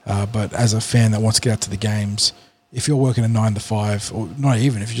 but as a fan that wants to get out to the games, if you're working a 9 to 5, or not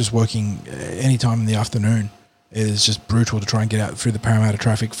even, if you're just working any time in the afternoon, it is just brutal to try and get out through the Parramatta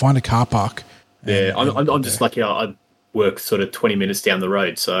traffic. Find a car park. I'm just lucky I work sort of 20 minutes down the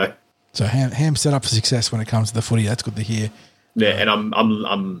road. So Ham set up for success when it comes to the footy. That's good to hear. Yeah, and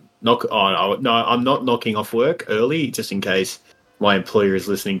I'm not knocking off work early just in case my employer is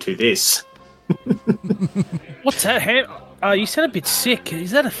listening to this. What's that, Ham? You sound a bit sick. Is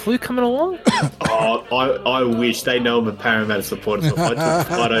that a flu coming along? I wish. They know I'm a Parramatta supporter, so if I took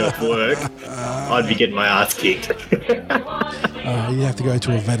Friday off work, I'd be getting my ass kicked. You have to go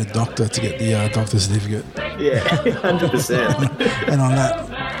to a vetted doctor to get the doctor's certificate. Yeah, 100%. And on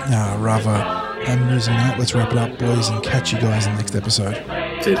that rather amusing note, let's wrap it up, boys, and catch you guys in the next episode.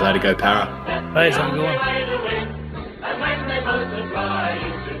 See you later, go Para. Hey, have a good one.